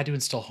 I had to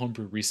install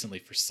Homebrew recently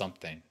for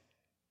something.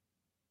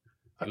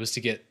 It was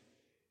to get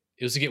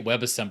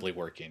WebAssembly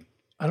working.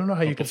 I don't know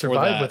how you can before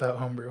survive that- without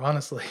Homebrew,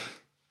 honestly.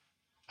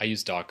 I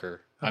use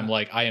Docker. I'm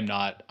like, I am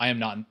not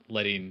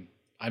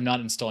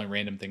installing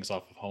random things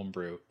off of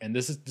Homebrew. And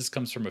this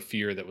comes from a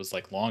fear that was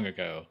like long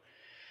ago.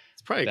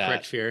 It's probably a That-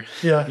 correct fear.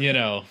 Yeah. You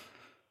know,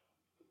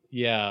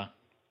 yeah.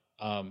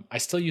 I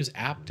still use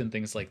apt and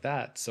things like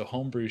that. So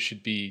Homebrew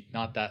should be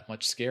not that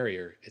much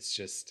scarier. It's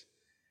just,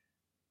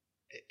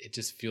 it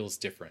just feels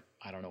different.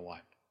 I don't know why.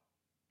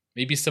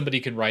 Maybe somebody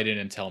can write in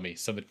and tell me.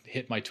 Somebody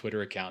hit my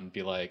Twitter account and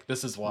be like,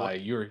 "This is why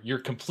you're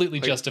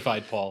completely Like-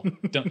 justified, Paul."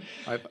 Don't.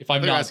 If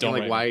I'm they're not, asking don't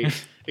like write me. why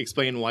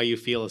explain why you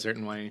feel a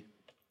certain way.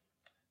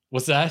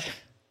 What's that?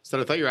 So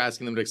I thought you were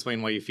asking them to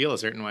explain why you feel a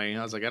certain way.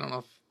 I was like, I don't know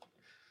if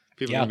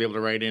people are gonna be able to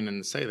write in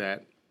and say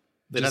that.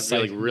 They'd have Just to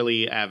be like- like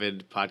really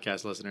avid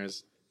podcast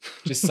listeners.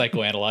 Just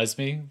psychoanalyze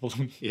me.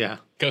 Yeah.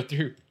 go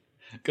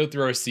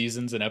through our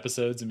seasons and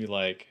episodes and be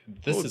like,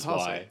 "This Oh, is Paul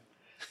why.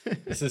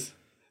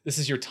 This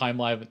is your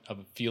timeline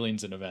of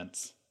feelings and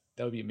events."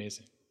 That would be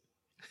amazing.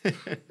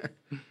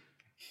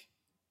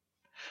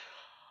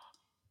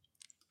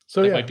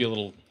 So That yeah, might be a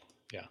little.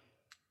 Yeah.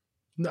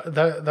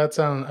 that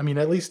sounds. I mean,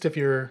 at least if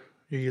you're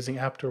using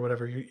apt or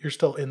whatever, you're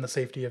still in the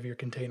safety of your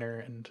container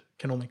and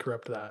can only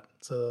corrupt that.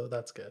 So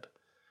that's good.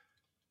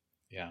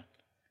 Yeah.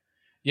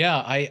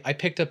 Yeah, I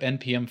picked up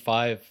NPM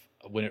 5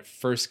 when it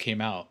first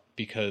came out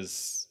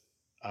because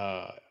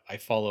I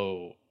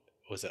follow,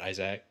 was it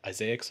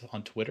Isaac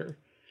on Twitter?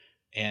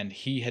 And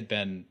he had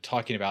been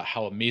talking about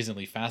how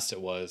amazingly fast it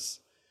was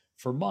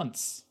for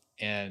months.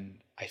 And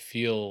I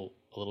feel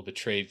a little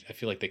betrayed. I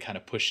feel like they kind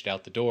of pushed it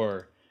out the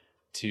door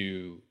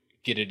to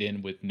get it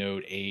in with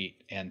Node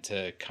 8 and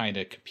to kind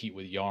of compete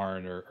with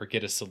Yarn or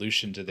get a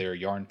solution to their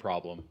Yarn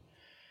problem.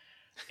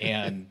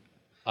 And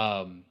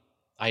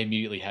I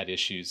immediately had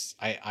issues.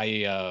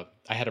 I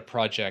had a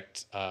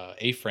project,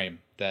 A-Frame,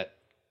 that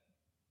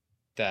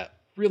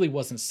really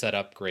wasn't set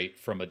up great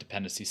from a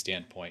dependency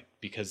standpoint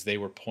because they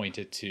were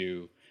pointed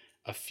to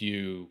a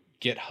few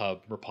GitHub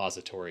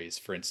repositories,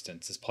 for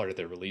instance, as part of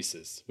their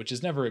releases, which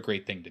is never a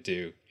great thing to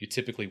do. You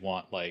typically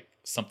want like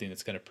something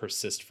that's going to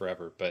persist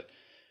forever, but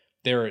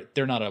they're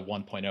not a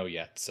 1.0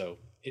 yet, so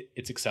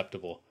it's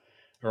acceptable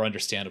or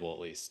understandable at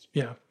least.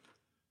 Yeah.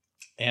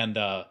 And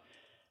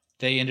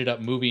they ended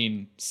up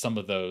moving some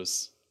of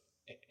those.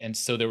 And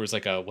so there was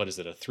like a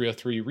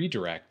 303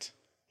 redirect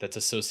that's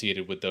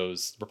associated with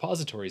those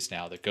repositories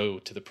now that go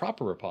to the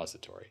proper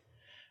repository,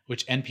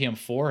 which NPM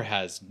 4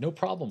 has no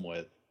problem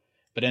with,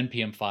 but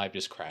NPM 5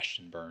 just crashed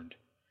and burned.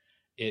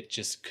 It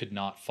just could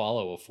not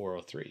follow a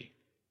 403.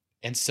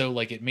 And so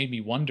like it made me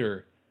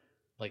wonder,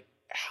 like,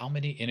 how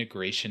many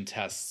integration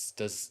tests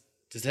does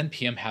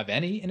NPM have?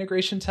 Any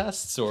integration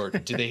tests, or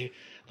do they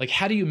like,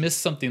 how do you miss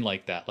something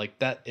like that? Like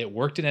that it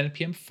worked in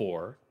NPM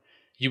 4.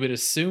 You would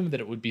assume that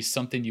it would be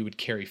something you would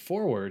carry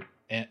forward,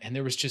 and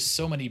there was just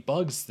so many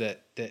bugs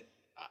that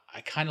I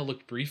kind of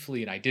looked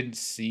briefly and I didn't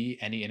see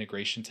any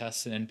integration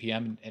tests in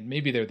NPM, and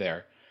maybe they're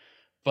there,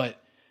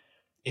 but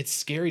it's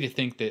scary to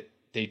think that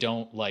they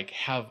don't like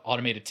have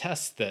automated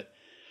tests that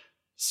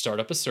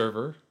start up a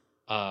server,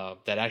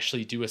 that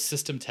actually do a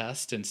system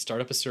test and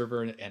start up a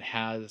server and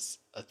has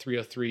a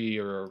 303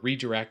 or a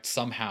redirect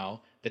somehow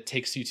that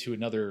takes you to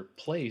another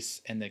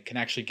place and that can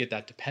actually get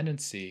that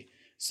dependency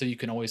so you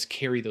can always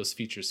carry those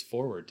features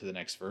forward to the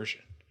next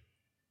version.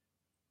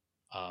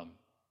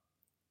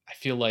 I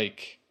feel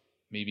like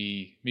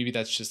maybe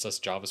that's just us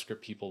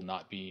JavaScript people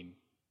not being,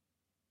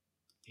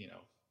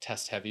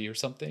 test heavy or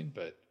something,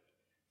 but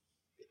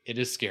it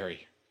is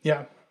scary.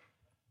 Yeah.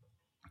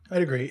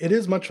 I'd agree. It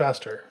is much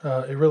faster.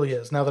 It really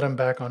is. Now that I'm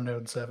back on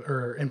Node 7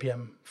 or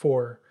NPM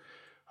 4,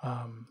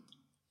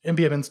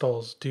 NPM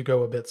installs do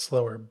go a bit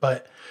slower,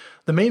 but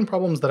the main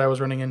problems that I was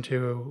running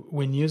into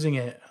when using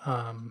it,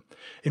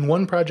 in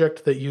one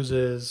project that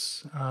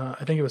uses,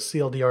 I think it was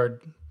CLDR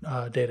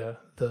data,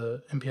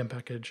 the NPM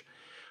package,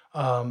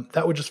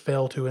 that would just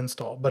fail to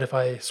install. But if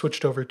I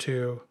switched over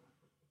to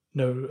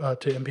to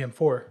NPM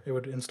 4, it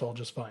would install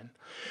just fine.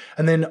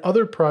 And then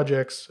other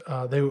projects,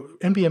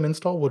 NPM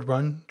install would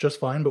run just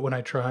fine, but when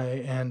I try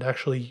and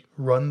actually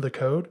run the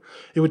code,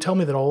 it would tell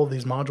me that all of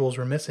these modules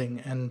were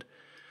missing, and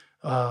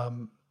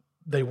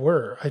they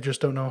were. I just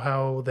don't know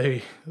how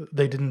they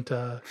didn't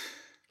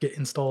get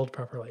installed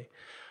properly.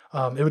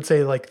 It would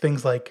say like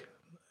things like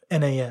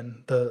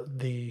NAN,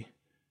 the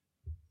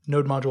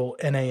node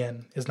module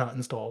NAN is not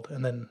installed,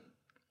 and then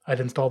I'd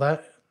install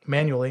that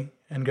manually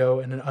and go,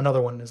 and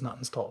another one is not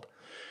installed.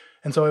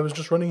 And so I was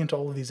just running into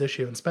all of these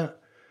issues and spent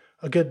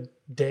a good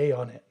day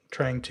on it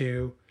trying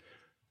to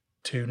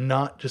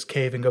not just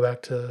cave and go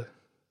back to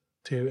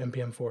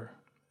NPM 4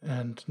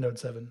 and Node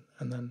 7.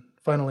 And then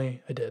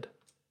finally I did.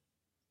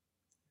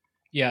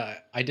 Yeah,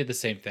 I did the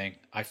same thing.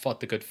 I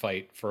fought the good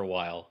fight for a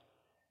while,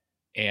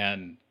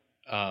 and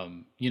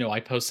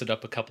I posted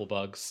up a couple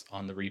bugs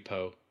on the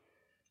repo,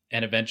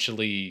 and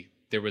eventually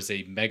there was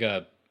a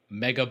mega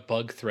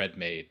bug thread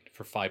made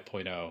for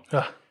 5.0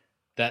 Ah,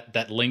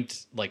 that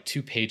linked like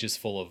 2 pages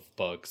full of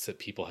bugs that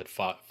people had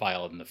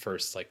filed in the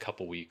first like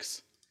couple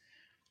weeks.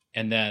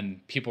 And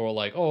then people were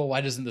like, "Oh,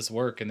 why doesn't this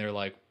work?" And they're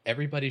like,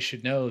 "Everybody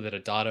should know that a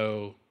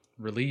Dotto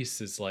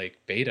release is like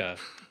beta."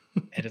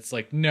 And it's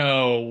like,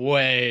 "No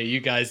way,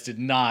 you guys did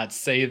not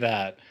say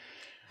that."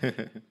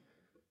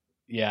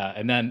 Yeah,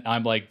 and then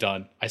I'm like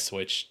done. I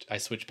switched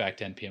back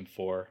to npm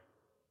 4.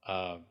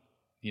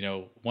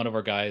 One of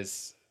our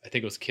guys, I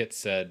think it was Kit,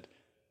 said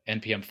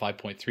npm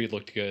 5.3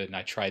 looked good, and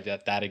I tried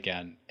that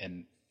again,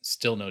 and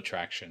still no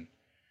traction.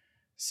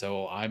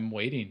 So I'm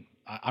waiting.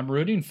 I'm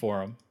rooting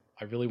for him.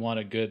 I really want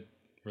a good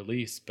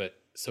release, but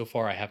so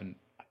far I haven't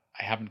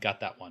got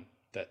that one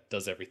that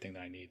does everything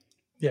that I need.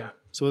 yeah.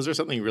 So was there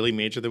something really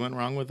major that went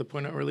wrong with the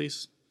point out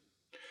release?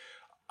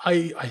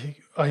 I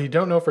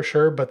don't know for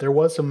sure, but there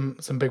was some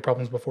big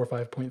problems before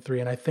 5.3,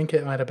 and I think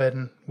it might have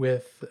been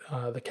with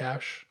the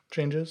cache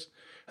changes,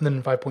 and then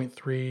in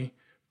 5.3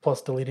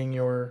 plus deleting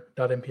your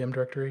 .npm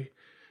directory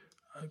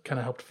kind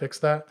of helped fix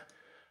that.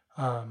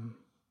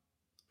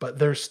 But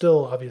there's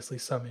still obviously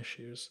some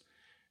issues,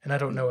 and I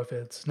don't know if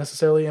it's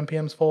necessarily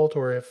npm's fault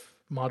or if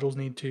modules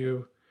need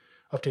to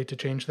update to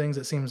change things.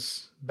 It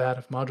seems bad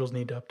if modules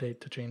need to update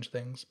to change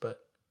things,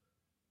 but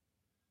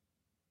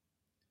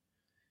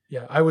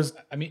yeah, I was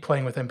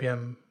playing with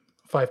npm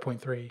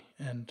 5.3,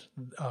 and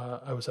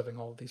I was having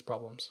all of these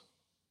problems.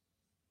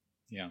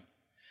 Yeah.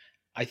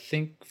 I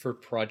think for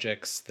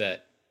projects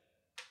that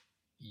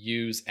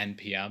use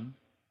npm,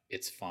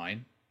 it's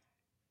fine.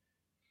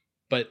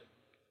 But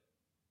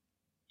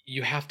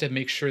you have to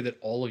make sure that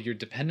all of your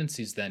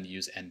dependencies then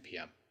use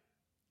npm.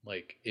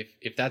 Like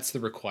if that's the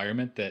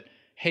requirement that,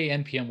 hey,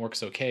 npm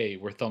works okay,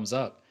 we're thumbs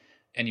up,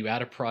 and you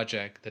add a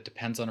project that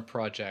depends on a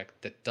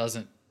project that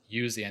doesn't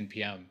use the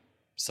npm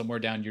somewhere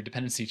down your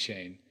dependency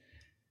chain,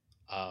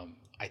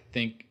 I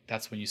think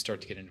that's when you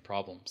start to get into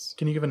problems.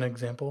 Can you give an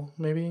example,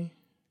 maybe?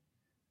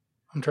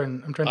 I'm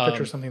trying to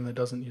picture something that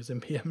doesn't use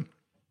npm.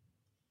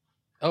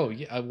 Oh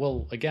yeah,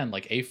 well again,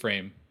 like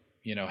A-Frame,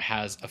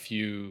 has a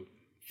few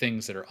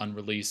things that are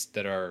unreleased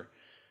that are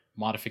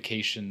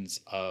modifications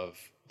of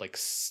like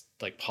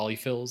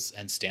polyfills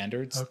and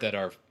standards that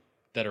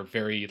are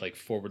very like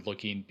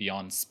forward-looking,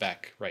 beyond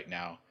spec right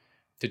now,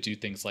 to do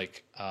things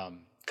like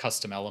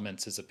custom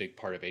elements is a big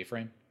part of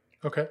A-Frame.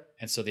 Okay.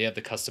 And so they have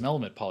the custom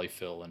element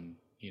polyfill, and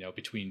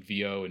between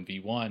VO and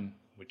V1,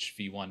 which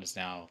V1 is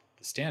now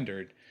the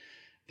standard,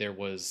 there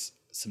was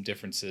some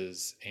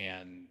differences,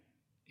 and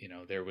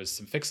there was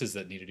some fixes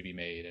that needed to be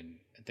made and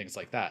things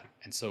like that.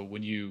 And so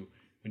when you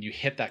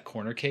hit that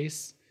corner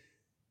case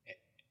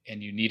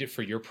and you need it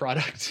for your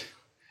product,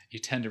 you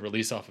tend to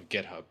release off of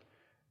GitHub.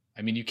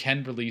 I mean, you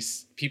can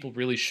release, people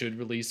really should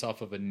release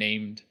off of a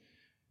named,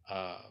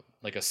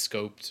 like a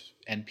scoped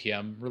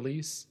NPM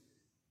release,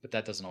 but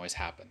that doesn't always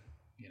happen,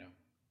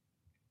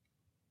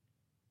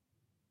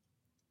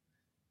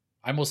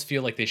 I almost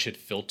feel like they should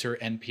filter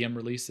NPM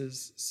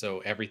releases,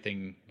 so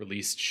everything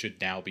released should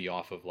now be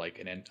off of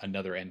like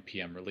another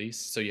NPM release,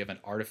 so you have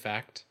an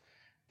artifact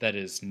that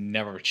is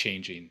never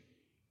changing.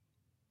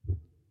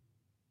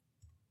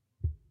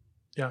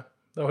 Yeah,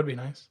 that would be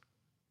nice.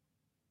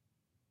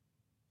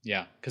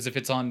 Yeah, because if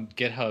it's on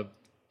GitHub,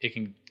 it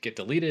can get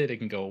deleted, it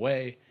can go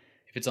away.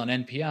 If it's on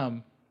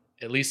NPM,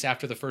 at least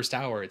after the first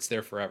hour, it's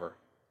there forever,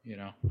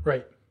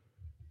 Right.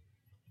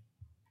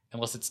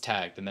 Unless it's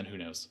tagged, and then who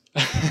knows?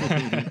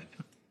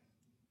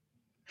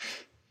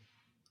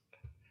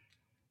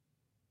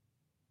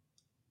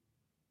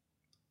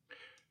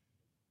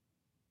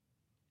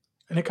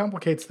 And it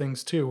complicates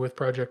things too with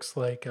projects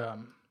like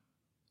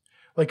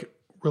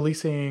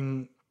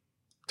releasing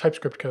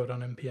TypeScript code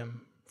on npm,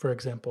 for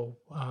example.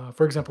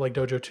 Like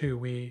Dojo 2,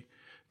 we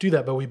do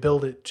that, but we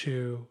build it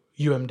to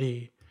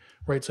UMD,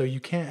 right? So you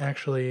can't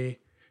actually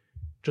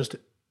just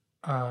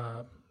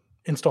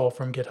install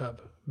from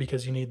GitHub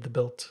because you need the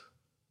built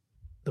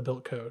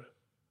code.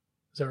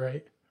 Is that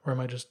right? Or am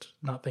I just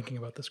not thinking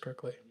about this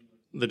correctly?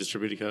 The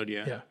distributed code,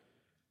 yeah. Yeah.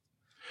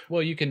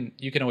 Well, you can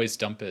always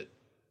dump it.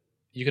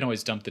 You can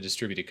always dump the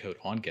distributed code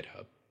on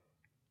GitHub.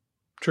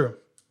 True.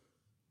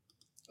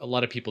 A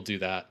lot of people do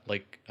that.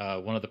 Like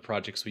one of the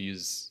projects we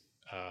use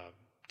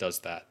does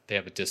that. They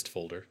have a dist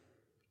folder.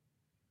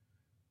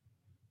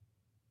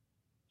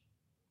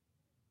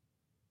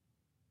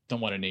 Don't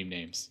want to name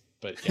names,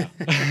 but yeah,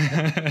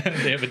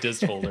 they have a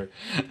dist folder.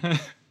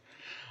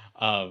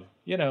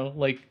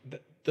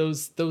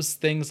 Those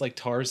things like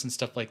tars and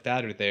stuff like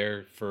that are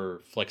there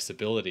for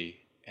flexibility,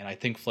 and I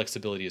think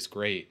flexibility is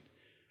great.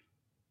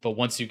 But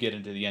once you get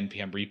into the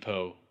npm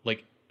repo,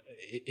 like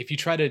if you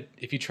try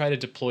to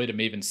deploy to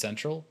Maven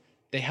Central,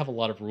 they have a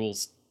lot of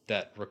rules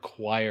that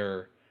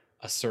require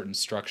a certain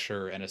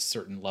structure and a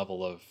certain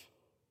level of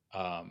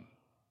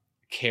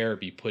care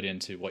be put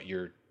into what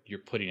you're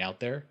putting out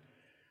there.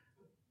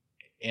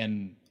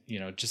 And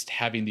just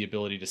having the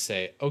ability to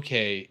say,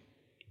 okay,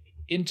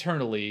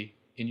 internally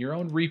in your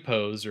own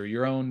repos or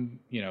your own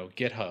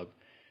GitHub,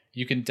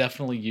 you can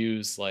definitely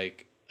use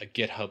like a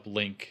GitHub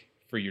link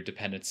for your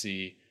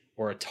dependency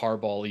or a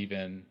tarball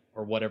even,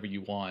 or whatever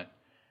you want.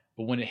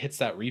 But when it hits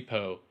that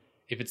repo,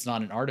 if it's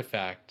not an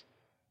artifact,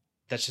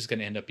 that's just going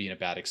to end up being a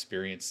bad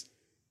experience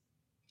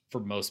for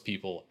most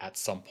people at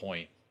some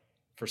point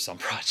for some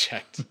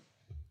project.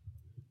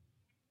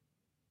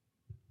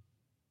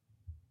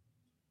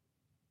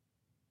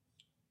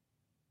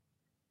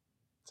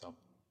 So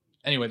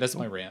anyway, that's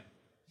my rant.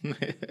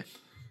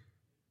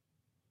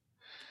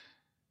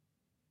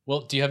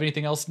 Well, do you have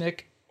anything else,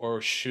 Nick?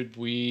 Or should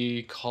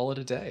we call it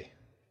a day?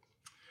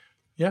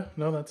 Yeah,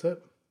 no, that's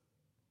it.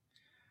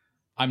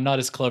 I'm not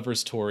as clever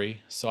as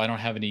Tori, so I don't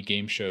have any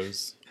game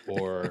shows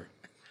or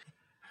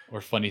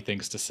funny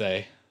things to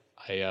say.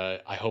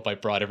 I hope I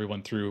brought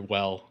everyone through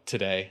well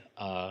today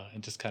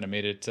and just kind of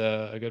made it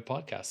a good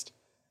podcast.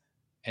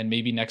 And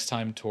maybe next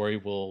time Tori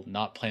will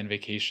not plan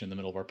vacation in the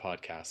middle of our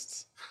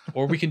podcasts.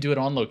 Or we can do it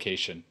on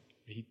location.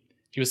 He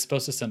was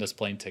supposed to send us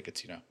plane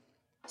tickets, you know.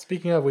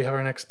 Speaking of, we have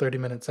our next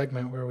 30-minute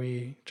segment where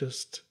we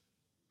just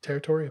tear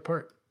Tori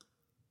apart.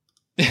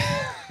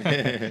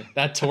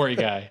 That Tori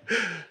guy.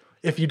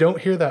 If you don't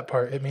hear that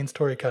part, it means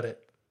Tori cut it.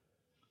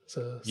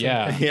 So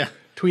yeah.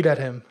 Tweet at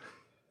him.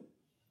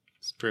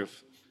 It's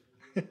proof.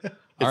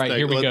 All right,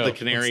 here we go. The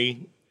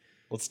canary.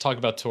 Let's talk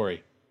about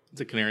Tori.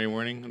 It's a canary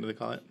warning. What do they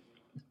call it?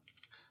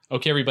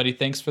 Okay, everybody.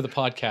 Thanks for the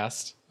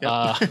podcast.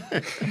 Yep.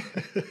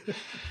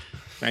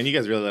 Man, you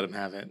guys really let him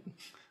have it.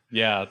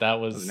 Yeah, that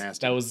was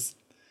nasty. That was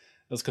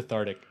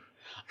cathartic.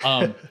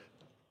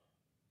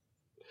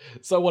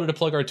 So I wanted to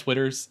plug our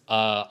Twitters.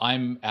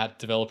 I'm at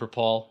Developer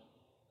Paul.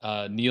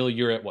 Neil,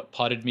 you're at what?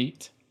 Potted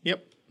Meat?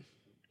 Yep.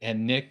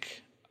 And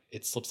Nick,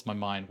 it slips my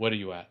mind. What are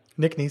you at?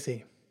 Nick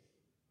Nisi.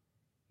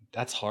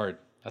 That's hard.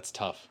 That's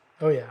tough.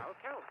 Oh, yeah.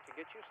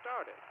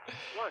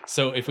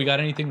 So if we got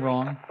anything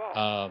wrong,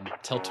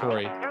 tell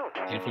Tori.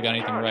 And if we got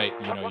anything right,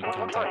 you know, you can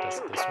contact us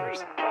at the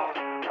source.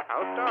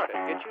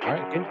 All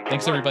right, cool.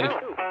 Thanks, everybody.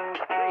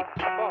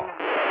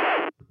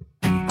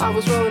 I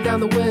was rolling down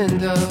the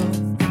window,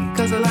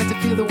 'cause I like to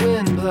feel the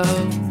wind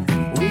blow.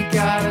 We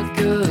got a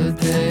good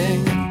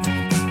thing.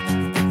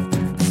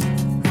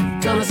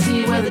 Gonna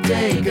see where the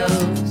day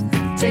goes.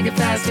 Take it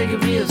fast, take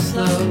it real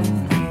slow.